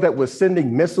ones that were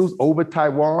sending missiles over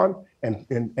Taiwan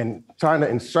and trying to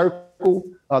encircle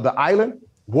the island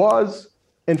was,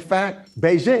 in fact,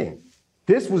 Beijing.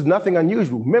 This was nothing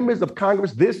unusual. Members of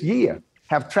Congress this year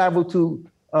have traveled to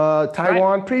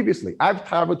Taiwan previously. I've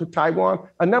traveled to Taiwan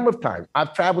a number of times.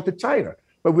 I've traveled to China.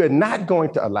 But we're not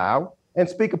going to allow, and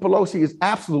Speaker Pelosi is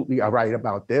absolutely right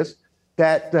about this,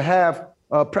 that to have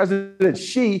President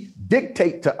Xi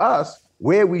dictate to us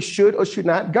where we should or should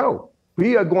not go.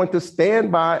 We are going to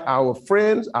stand by our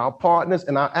friends, our partners,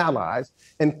 and our allies,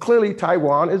 and clearly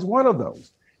Taiwan is one of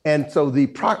those. And so the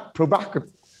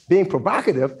being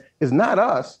provocative is not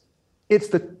us, it's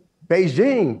the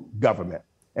Beijing government,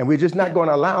 and we're just not going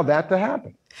to allow that to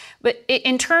happen. But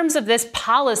in terms of this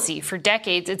policy for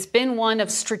decades, it's been one of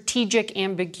strategic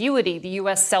ambiguity. The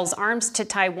U.S. sells arms to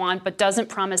Taiwan, but doesn't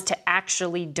promise to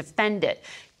actually defend it.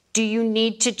 Do you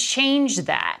need to change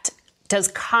that? Does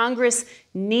Congress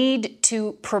need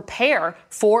to prepare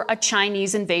for a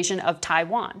Chinese invasion of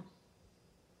Taiwan?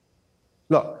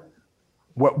 Look,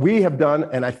 what we have done,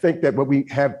 and I think that what we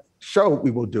have showed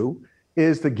we will do,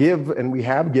 is to give, and we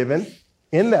have given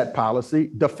in that policy,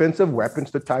 defensive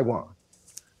weapons to Taiwan.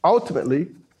 Ultimately,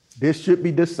 this should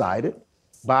be decided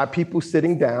by people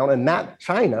sitting down and not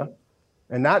China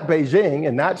and not Beijing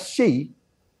and not Xi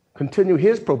continue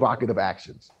his provocative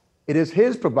actions. It is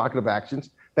his provocative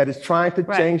actions that is trying to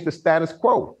change the status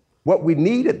quo. What we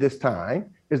need at this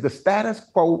time is the status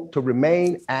quo to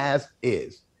remain as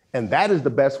is. And that is the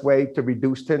best way to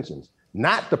reduce tensions,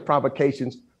 not the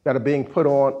provocations that are being put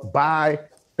on by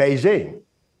Beijing.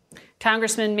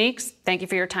 Congressman Meeks, thank you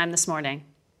for your time this morning.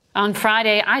 On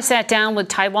Friday, I sat down with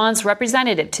Taiwan's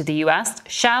representative to the U.S.,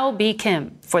 Xiao B.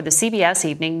 Kim, for the CBS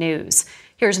Evening News.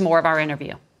 Here's more of our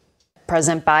interview.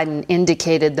 President Biden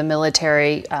indicated the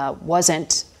military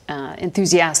wasn't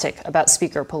enthusiastic about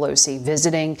Speaker Pelosi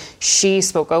visiting. She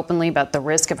spoke openly about the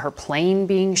risk of her plane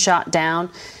being shot down.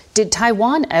 Did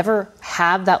Taiwan ever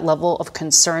have that level of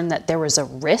concern that there was a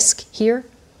risk here?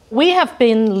 We have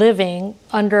been living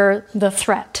under the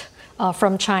threat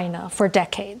from China for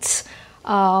decades.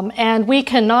 And we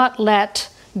cannot let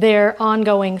their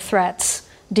ongoing threats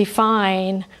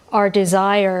define our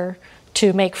desire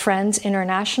to make friends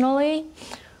internationally.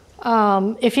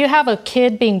 If you have a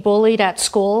kid being bullied at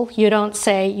school, you don't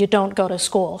say you don't go to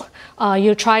school.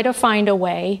 You try to find a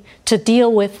way to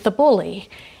deal with the bully.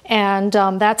 And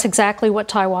that's exactly what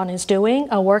Taiwan is doing,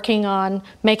 working on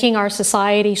making our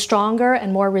society stronger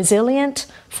and more resilient,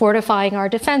 fortifying our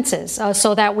defenses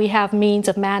so that we have means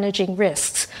of managing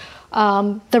risks.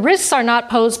 The risks are not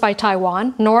posed by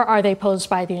Taiwan, nor are they posed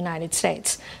by the United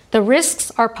States. The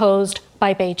risks are posed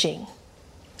by Beijing.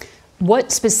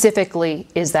 What specifically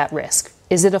is that risk?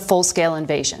 Is it a full-scale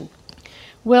invasion?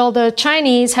 Well, the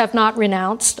Chinese have not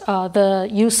renounced the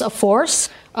use of force.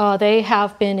 They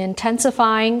have been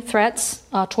intensifying threats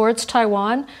towards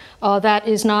Taiwan. That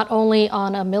is not only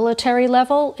on a military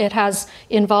level, it has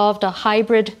involved a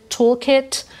hybrid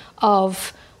toolkit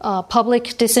of public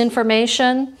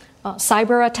disinformation,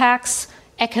 cyber attacks,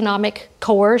 economic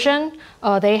coercion.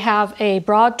 They have a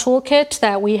broad toolkit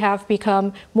that we have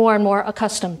become more and more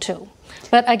accustomed to.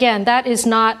 But again, that is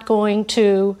not going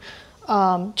to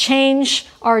change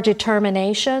our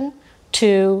determination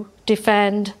to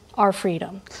defend our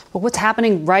freedom. But what's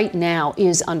happening right now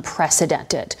is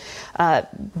unprecedented.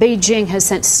 Beijing has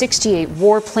sent 68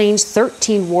 warplanes,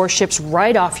 13 warships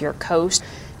right off your coast.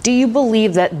 Do you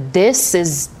believe that this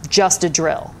is just a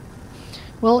drill?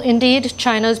 Well, indeed,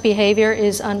 China's behavior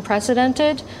is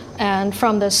unprecedented, and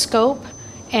from the scope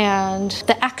and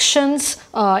the actions,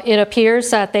 it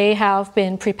appears that they have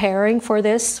been preparing for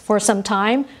this for some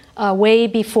time, way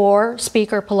before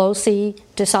Speaker Pelosi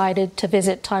decided to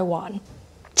visit Taiwan.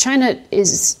 China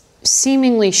is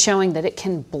seemingly showing that it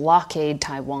can blockade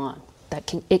Taiwan,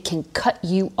 that it can cut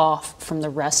you off from the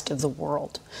rest of the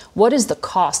world. What is the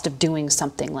cost of doing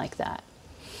something like that?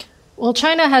 Well,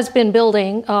 China has been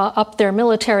building up their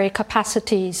military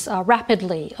capacities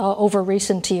rapidly over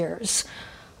recent years.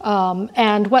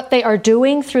 And what they are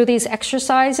doing through these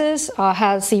exercises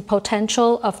has the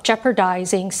potential of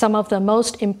jeopardizing some of the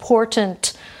most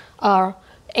important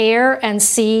air and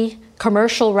sea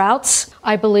commercial routes.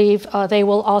 I believe they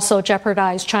will also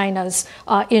jeopardize China's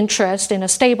interest in a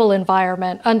stable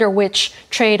environment under which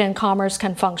trade and commerce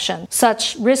can function.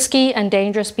 Such risky and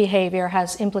dangerous behavior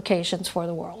has implications for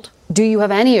the world. Do you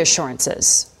have any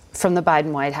assurances from the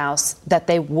Biden White House that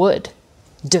they would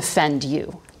defend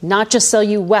you? Not just sell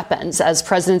you weapons, as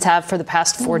presidents have for the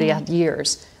past 40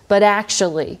 years, but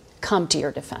actually come to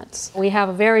your defense? We have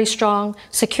a very strong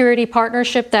security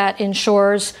partnership that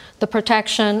ensures the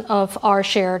protection of our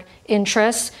shared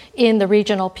interests in the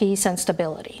regional peace and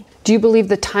stability. Do you believe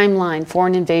the timeline for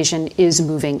an invasion is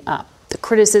moving up? The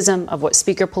criticism of what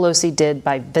Speaker Pelosi did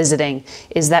by visiting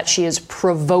is that she is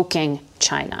provoking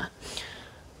China.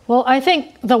 Well, I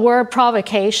think the word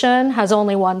provocation has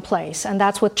only one place, and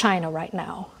that's with China right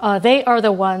now. They are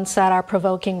the ones that are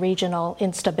provoking regional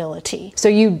instability. So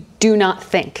you do not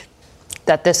think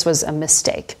that this was a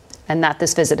mistake and that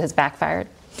this visit has backfired?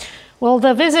 Well,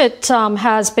 the visit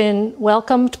has been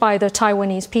welcomed by the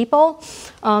Taiwanese people.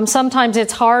 Sometimes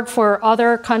it's hard for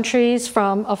other countries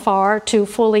from afar to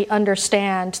fully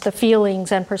understand the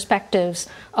feelings and perspectives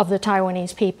of the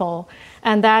Taiwanese people.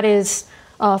 And that is,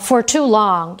 for too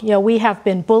long, we have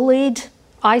been bullied,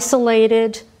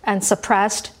 isolated, and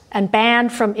suppressed and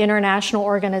banned from international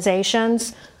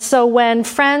organizations. So when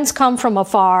friends come from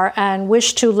afar and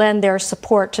wish to lend their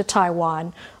support to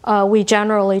Taiwan, we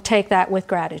generally take that with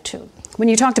gratitude. When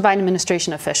you talk to Biden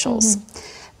administration officials,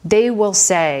 they will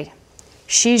say,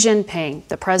 Xi Jinping,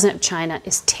 the president of China,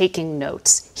 is taking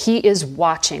notes. He is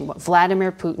watching what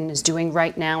Vladimir Putin is doing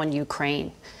right now in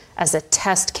Ukraine as a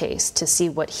test case to see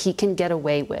what he can get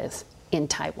away with in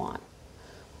Taiwan.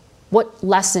 What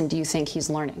lesson do you think he's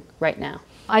learning right now?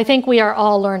 I think we are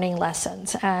all learning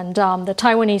lessons, and the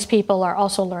Taiwanese people are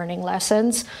also learning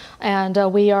lessons, and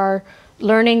we are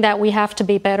learning that we have to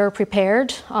be better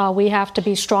prepared. We have to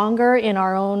be stronger in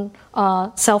our own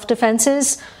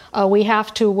self-defenses. We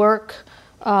have to work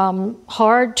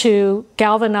hard to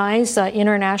galvanize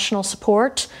international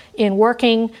support in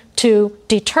working to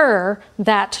deter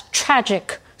that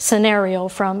tragic scenario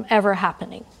from ever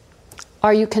happening.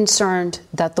 Are you concerned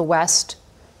that the West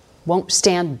won't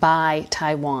stand by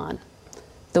Taiwan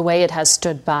the way it has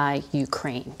stood by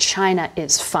Ukraine? China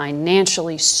is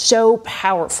financially so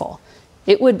powerful,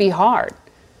 it would be hard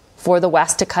for the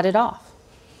West to cut it off.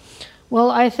 Well,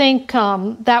 I think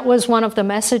that was one of the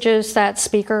messages that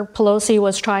Speaker Pelosi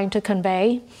was trying to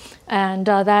convey, and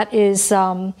that is,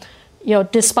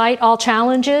 despite all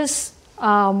challenges,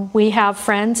 we have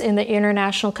friends in the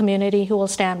international community who will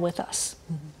stand with us.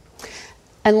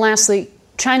 And lastly,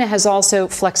 China has also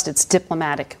flexed its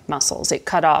diplomatic muscles. It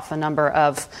cut off a number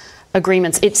of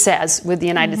agreements, it says, with the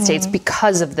United States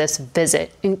because of this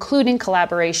visit, including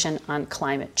collaboration on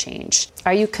climate change.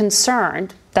 Are you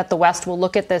concerned that the West will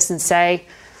look at this and say,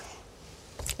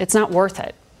 it's not worth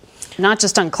it, not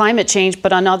just on climate change,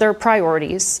 but on other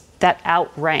priorities that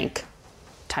outrank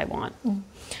Taiwan?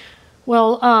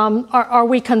 Well, are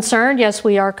we concerned? Yes,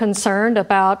 we are concerned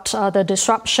about the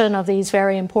disruption of these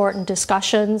very important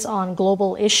discussions on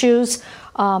global issues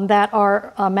that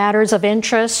are matters of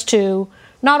interest to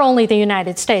not only the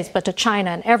United States, but to China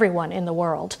and everyone in the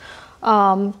world.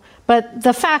 But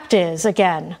the fact is,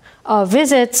 again,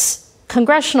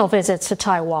 congressional visits to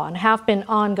Taiwan have been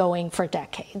ongoing for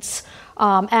decades.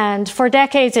 And for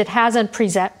decades, it hasn't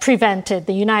prevented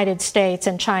the United States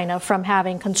and China from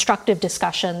having constructive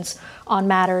discussions on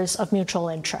matters of mutual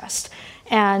interest.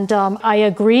 And I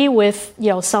agree with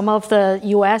some of the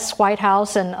U.S. White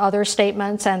House and other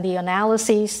statements and the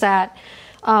analyses that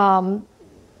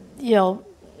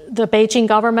the Beijing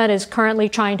government is currently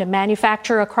trying to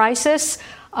manufacture a crisis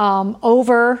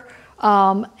over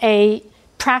a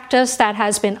practice that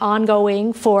has been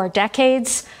ongoing for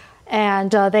decades.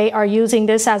 And they are using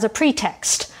this as a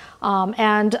pretext.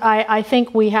 And I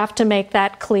think we have to make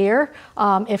that clear.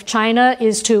 If China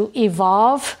is to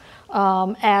evolve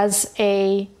as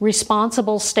a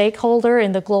responsible stakeholder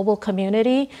in the global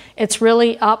community, it's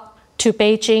really up to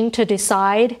Beijing to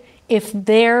decide if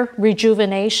their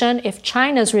rejuvenation, if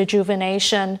China's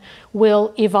rejuvenation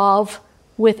will evolve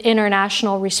with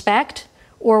international respect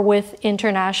or with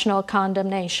international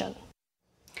condemnation.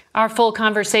 Our full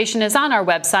conversation is on our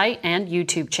website and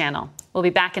YouTube channel. We'll be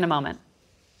back in a moment.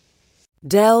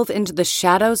 Delve into the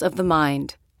shadows of the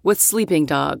mind with Sleeping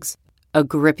Dogs, a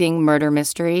gripping murder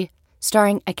mystery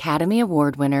starring Academy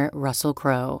Award winner Russell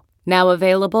Crowe. Now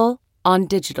available on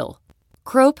digital.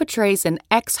 Crowe portrays an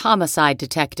ex-homicide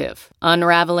detective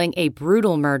unraveling a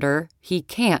brutal murder he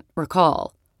can't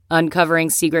recall.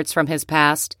 Uncovering secrets from his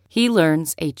past, he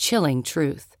learns a chilling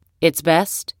truth. It's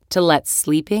best to let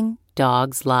sleeping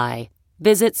dogs lie.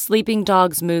 Visit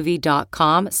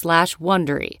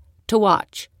sleepingdogsmovie.com/Wondery to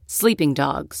watch Sleeping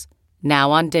Dogs, now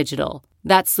on digital.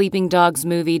 That's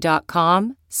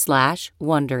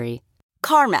sleepingdogsmovie.com/Wondery.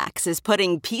 CarMax is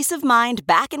putting peace of mind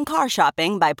back in car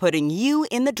shopping by putting you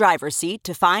in the driver's seat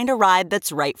to find a ride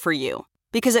that's right for you.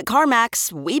 Because at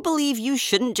CarMax, we believe you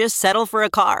shouldn't just settle for a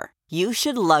car. You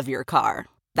should love your car.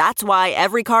 That's why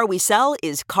every car we sell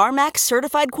is CarMax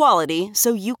certified quality,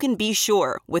 so you can be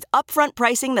sure with upfront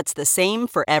pricing that's the same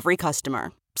for every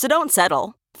customer. So don't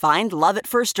settle. Find love at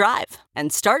first drive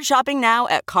and start shopping now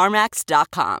at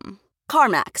CarMax.com.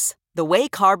 CarMax, the way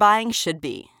car buying should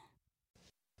be.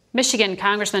 Michigan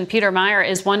Congressman Peter Meijer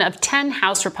is one of 10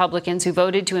 House Republicans who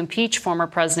voted to impeach former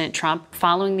President Trump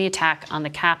following the attack on the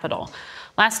Capitol.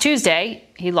 Last Tuesday,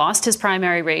 he lost his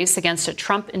primary race against a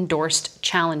Trump-endorsed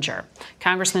challenger.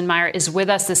 Congressman Meijer is with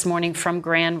us this morning from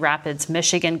Grand Rapids,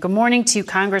 Michigan. Good morning to you,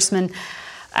 Congressman.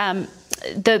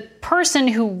 The person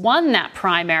who won that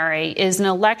primary is an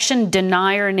election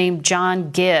denier named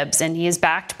John Gibbs, and he is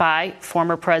backed by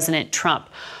former President Trump.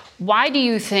 Why do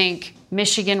you think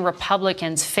Michigan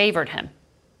Republicans favored him?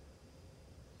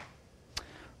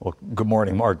 Well, good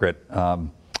morning, Margaret.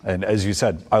 And as you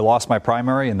said, I lost my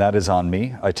primary, and that is on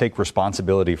me. I take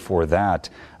responsibility for that.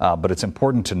 But it's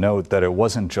important to note that it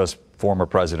wasn't just former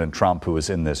President Trump who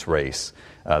was in this race.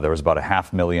 There was about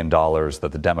 $500,000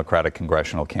 that the Democratic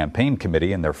Congressional Campaign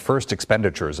Committee, in their first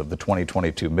expenditures of the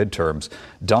 2022 midterms,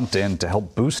 dumped in to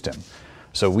help boost him.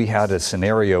 So we had a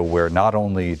scenario where not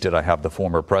only did I have the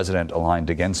former president aligned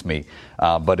against me,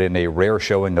 but in a rare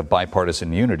showing of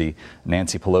bipartisan unity,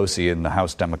 Nancy Pelosi and the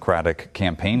House Democratic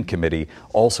Campaign Committee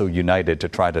also united to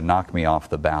try to knock me off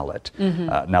the ballot.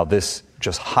 Now, this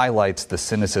just highlights the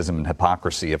cynicism and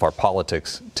hypocrisy of our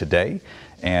politics today.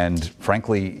 And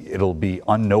frankly, it'll be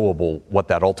unknowable what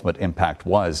that ultimate impact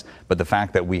was. But the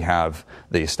fact that we have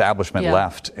the establishment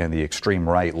left and the extreme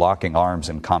right locking arms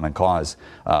in common cause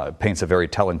paints a very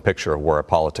telling picture of where our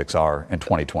politics are in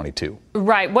 2022.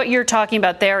 Right. What you're talking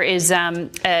about there is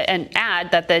an ad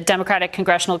that the Democratic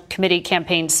Congressional Committee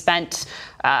campaign spent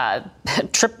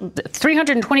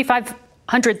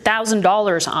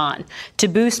 $325,000 on to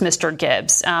boost Mr.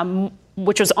 Gibbs,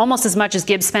 which was almost as much as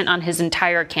Gibbs spent on his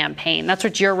entire campaign. That's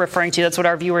what you're referring to. That's what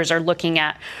our viewers are looking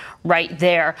at right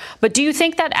there. But do you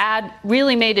think that ad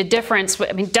really made a difference?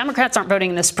 I mean, Democrats aren't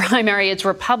voting in this primary. It's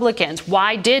Republicans.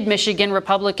 Why did Michigan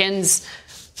Republicans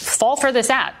fall for this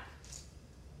ad?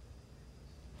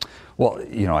 Well,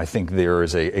 I think there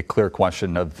is a clear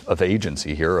question of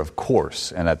agency here, of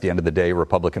course. And at the end of the day,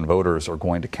 Republican voters are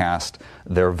going to cast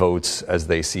their votes as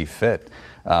they see fit.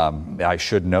 I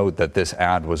should note that this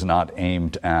ad was not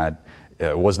aimed at,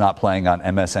 was not playing on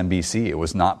MSNBC. It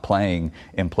was not playing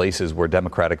in places where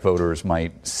Democratic voters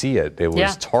might see it. It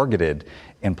was targeted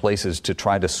in places to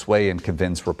try to sway and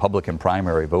convince Republican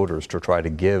primary voters to try to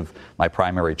give my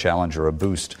primary challenger a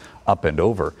boost up and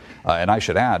over. And I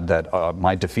should add that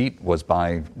my defeat was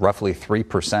by roughly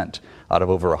 3%. Out of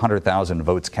over 100,000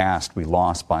 votes cast, we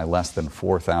lost by less than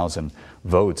 4,000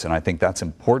 votes. And I think that's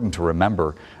important to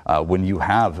remember when you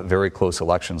have very close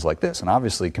elections like this. And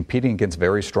obviously competing against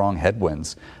very strong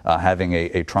headwinds, having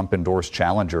a Trump-endorsed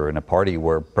challenger in a party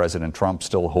where President Trump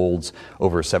still holds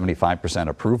over 75%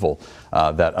 approval,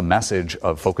 that a message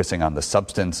of focusing on the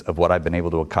substance of what I've been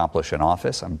able to accomplish in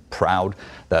office. I'm proud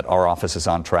that our office is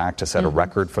on track to set a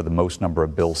record for the most number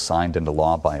of bills signed into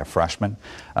law by a freshman,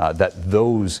 that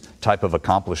those type of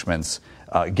accomplishments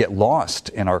get lost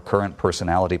in our current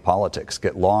personality politics,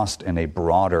 get lost in a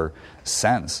broader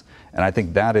sense. And I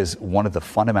think that is one of the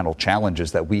fundamental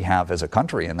challenges that we have as a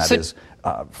country, and that is,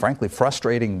 frankly,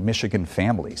 frustrating Michigan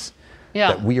families.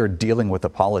 That we are dealing with a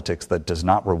politics that does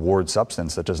not reward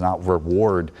substance, that does not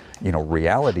reward,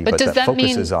 reality, but that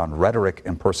focuses on rhetoric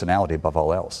and personality above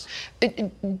all else.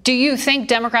 Do you think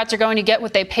Democrats are going to get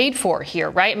what they paid for here,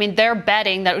 right? I mean, they're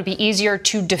betting that it would be easier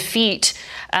to defeat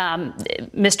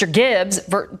Mr. Gibbs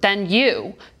than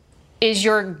you. Is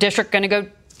your district going to go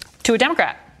to a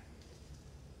Democrat?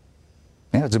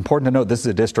 Yeah, it's important to note this is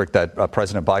a district that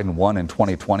President Biden won in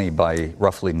 2020 by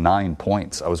roughly 9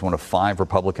 points. I was one of 5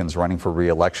 Republicans running for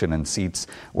re-election in seats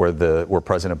where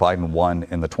President Biden won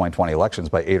in the 2020 elections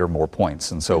by 8 or more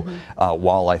points. And so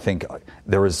while I think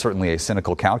there is certainly a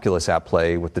cynical calculus at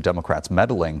play with the Democrats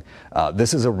meddling,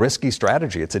 this is a risky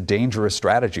strategy. It's a dangerous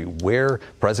strategy. Where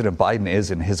President Biden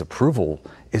is in his approval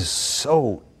is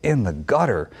so in the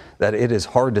gutter that it is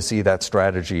hard to see that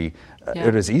strategy.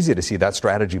 It is easy to see that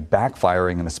strategy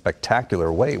backfiring in a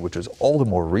spectacular way, which is all the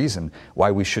more reason why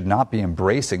we should not be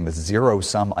embracing this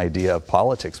zero-sum idea of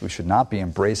politics. We should not be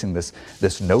embracing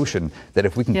this notion that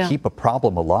if we can keep a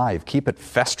problem alive, keep it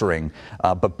festering,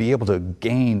 but be able to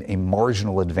gain a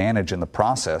marginal advantage in the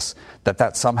process,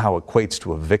 that somehow equates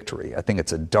to a victory. I think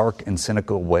it's a dark and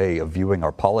cynical way of viewing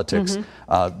our politics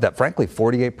that, frankly,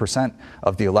 48%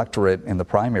 of the electorate in the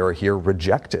primary here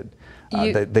rejected.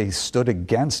 They stood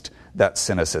against that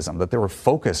cynicism, that they were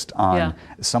focused on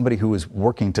somebody who was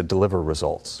working to deliver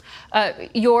results.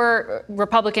 Your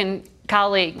Republican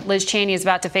colleague, Liz Cheney, is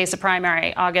about to face a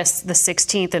primary August the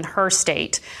 16th in her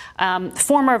state.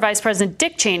 Former Vice President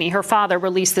Dick Cheney, her father,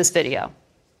 released this video.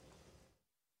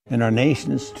 In our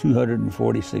nation's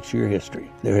 246-year history,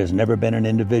 there has never been an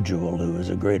individual who is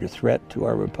a greater threat to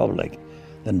our republic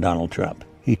than Donald Trump.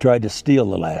 He tried to steal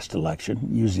the last election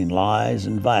using lies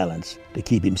and violence to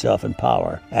keep himself in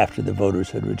power after the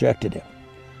voters had rejected him.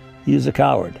 He is a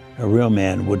coward. A real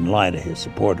man wouldn't lie to his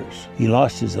supporters. He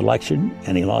lost his election,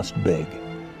 and he lost big.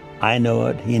 I know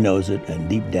it, he knows it, and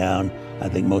deep down, I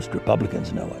think most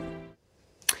Republicans know it.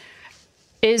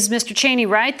 Is Mr. Cheney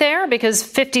right there? Because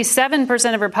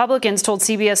 57% of Republicans told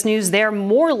CBS News they're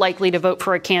more likely to vote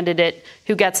for a candidate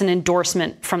who gets an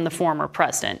endorsement from the former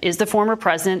president. Is the former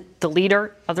president the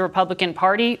leader of the Republican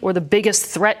Party or the biggest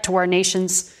threat to our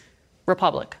nation's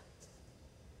republic?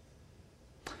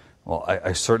 Well,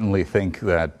 I certainly think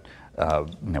that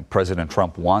President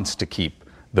Trump wants to keep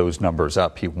those numbers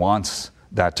up. He wants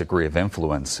that degree of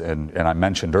influence. And I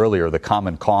mentioned earlier the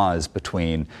common cause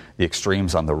between the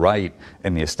extremes on the right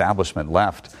and the establishment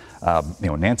left.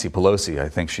 Nancy Pelosi, I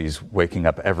think she's waking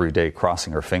up every day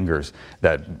crossing her fingers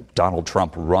that Donald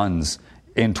Trump runs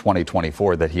in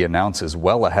 2024 that he announces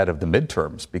well ahead of the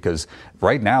midterms, because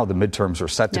right now the midterms are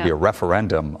set to be a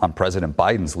referendum on President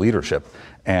Biden's leadership.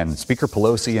 And Speaker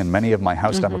Pelosi and many of my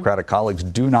House Democratic colleagues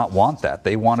do not want that.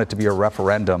 They want it to be a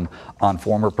referendum on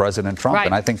former President Trump.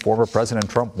 And I think former President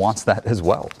Trump wants that as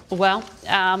well. Well,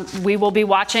 we will be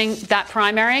watching that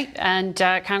primary. And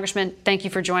Congressman, thank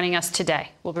you for joining us today.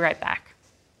 We'll be right back.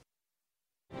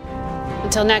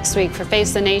 Until next week, for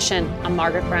Face the Nation, I'm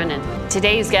Margaret Brennan.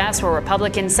 Today's guests were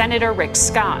Republican Senator Rick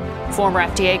Scott, former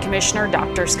FDA Commissioner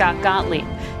Dr. Scott Gottlieb,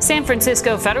 San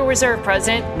Francisco Federal Reserve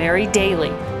President Mary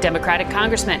Daly, Democratic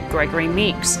Congressman Gregory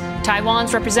Meeks,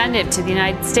 Taiwan's representative to the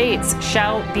United States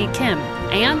Xiao B. Kim,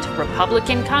 and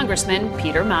Republican Congressman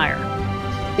Peter Meyer.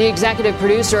 The executive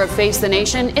producer of Face the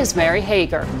Nation is Mary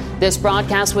Hager. This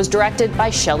broadcast was directed by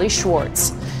Shelley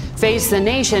Schwartz. Face the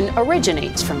Nation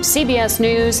originates from CBS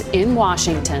News in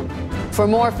Washington. For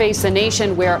more Face the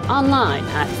Nation, we're online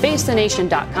at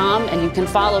facethenation.com, and you can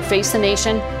follow Face the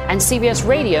Nation and CBS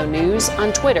Radio News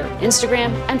on Twitter,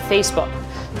 Instagram, and Facebook.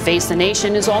 Face the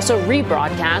Nation is also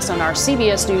rebroadcast on our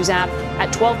CBS News app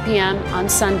at 12 p.m. on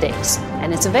Sundays,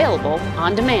 and it's available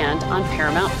on demand on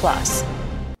Paramount+.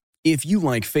 If you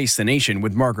like Face the Nation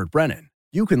with Margaret Brennan,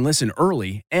 you can listen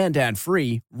early and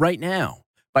ad-free right now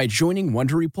by joining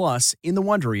Wondery Plus in the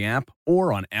Wondery app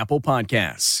or on Apple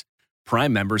Podcasts.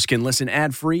 Prime members can listen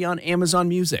ad-free on Amazon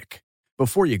Music.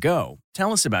 Before you go,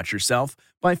 tell us about yourself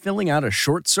by filling out a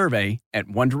short survey at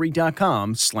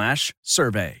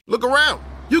Wondery.com/survey. Look around.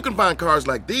 You can find cars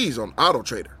like these on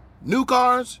AutoTrader. New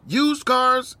cars, used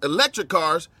cars, electric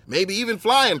cars, maybe even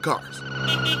flying cars.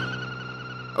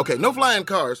 Okay, no flying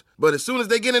cars, but as soon as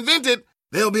they get invented,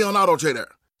 they'll be on AutoTrader.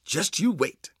 Just you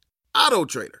wait.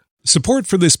 AutoTrader. Support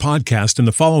for this podcast and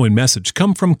the following message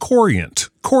come from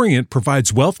Corient. Corient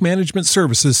provides wealth management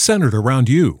services centered around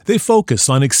you. They focus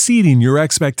on exceeding your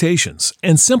expectations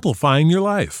and simplifying your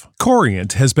life.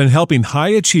 Corient has been helping high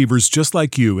achievers just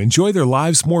like you enjoy their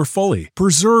lives more fully,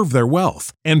 preserve their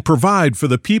wealth, and provide for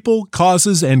the people,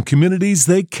 causes, and communities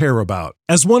they care about.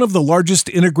 As one of the largest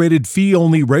integrated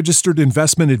fee-only registered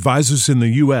investment advisors in the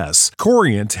U.S.,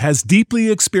 Corient has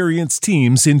deeply experienced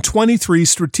teams in 23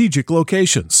 strategic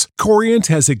locations. Corient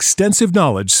has extensive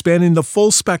knowledge spanning the full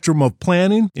spectrum of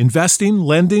planning, investing,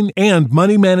 lending, and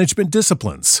money management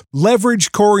disciplines.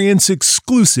 Leverage Corient's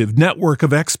exclusive network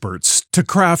of experts to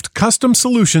craft custom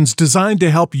solutions designed to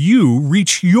help you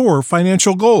reach your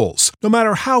financial goals, no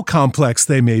matter how complex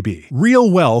they may be.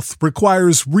 Real wealth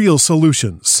requires real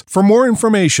solutions. For more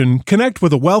information, connect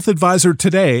with a wealth advisor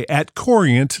today at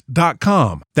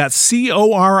Corient.com. That's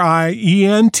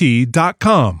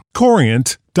Corient.com.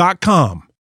 Corient.com.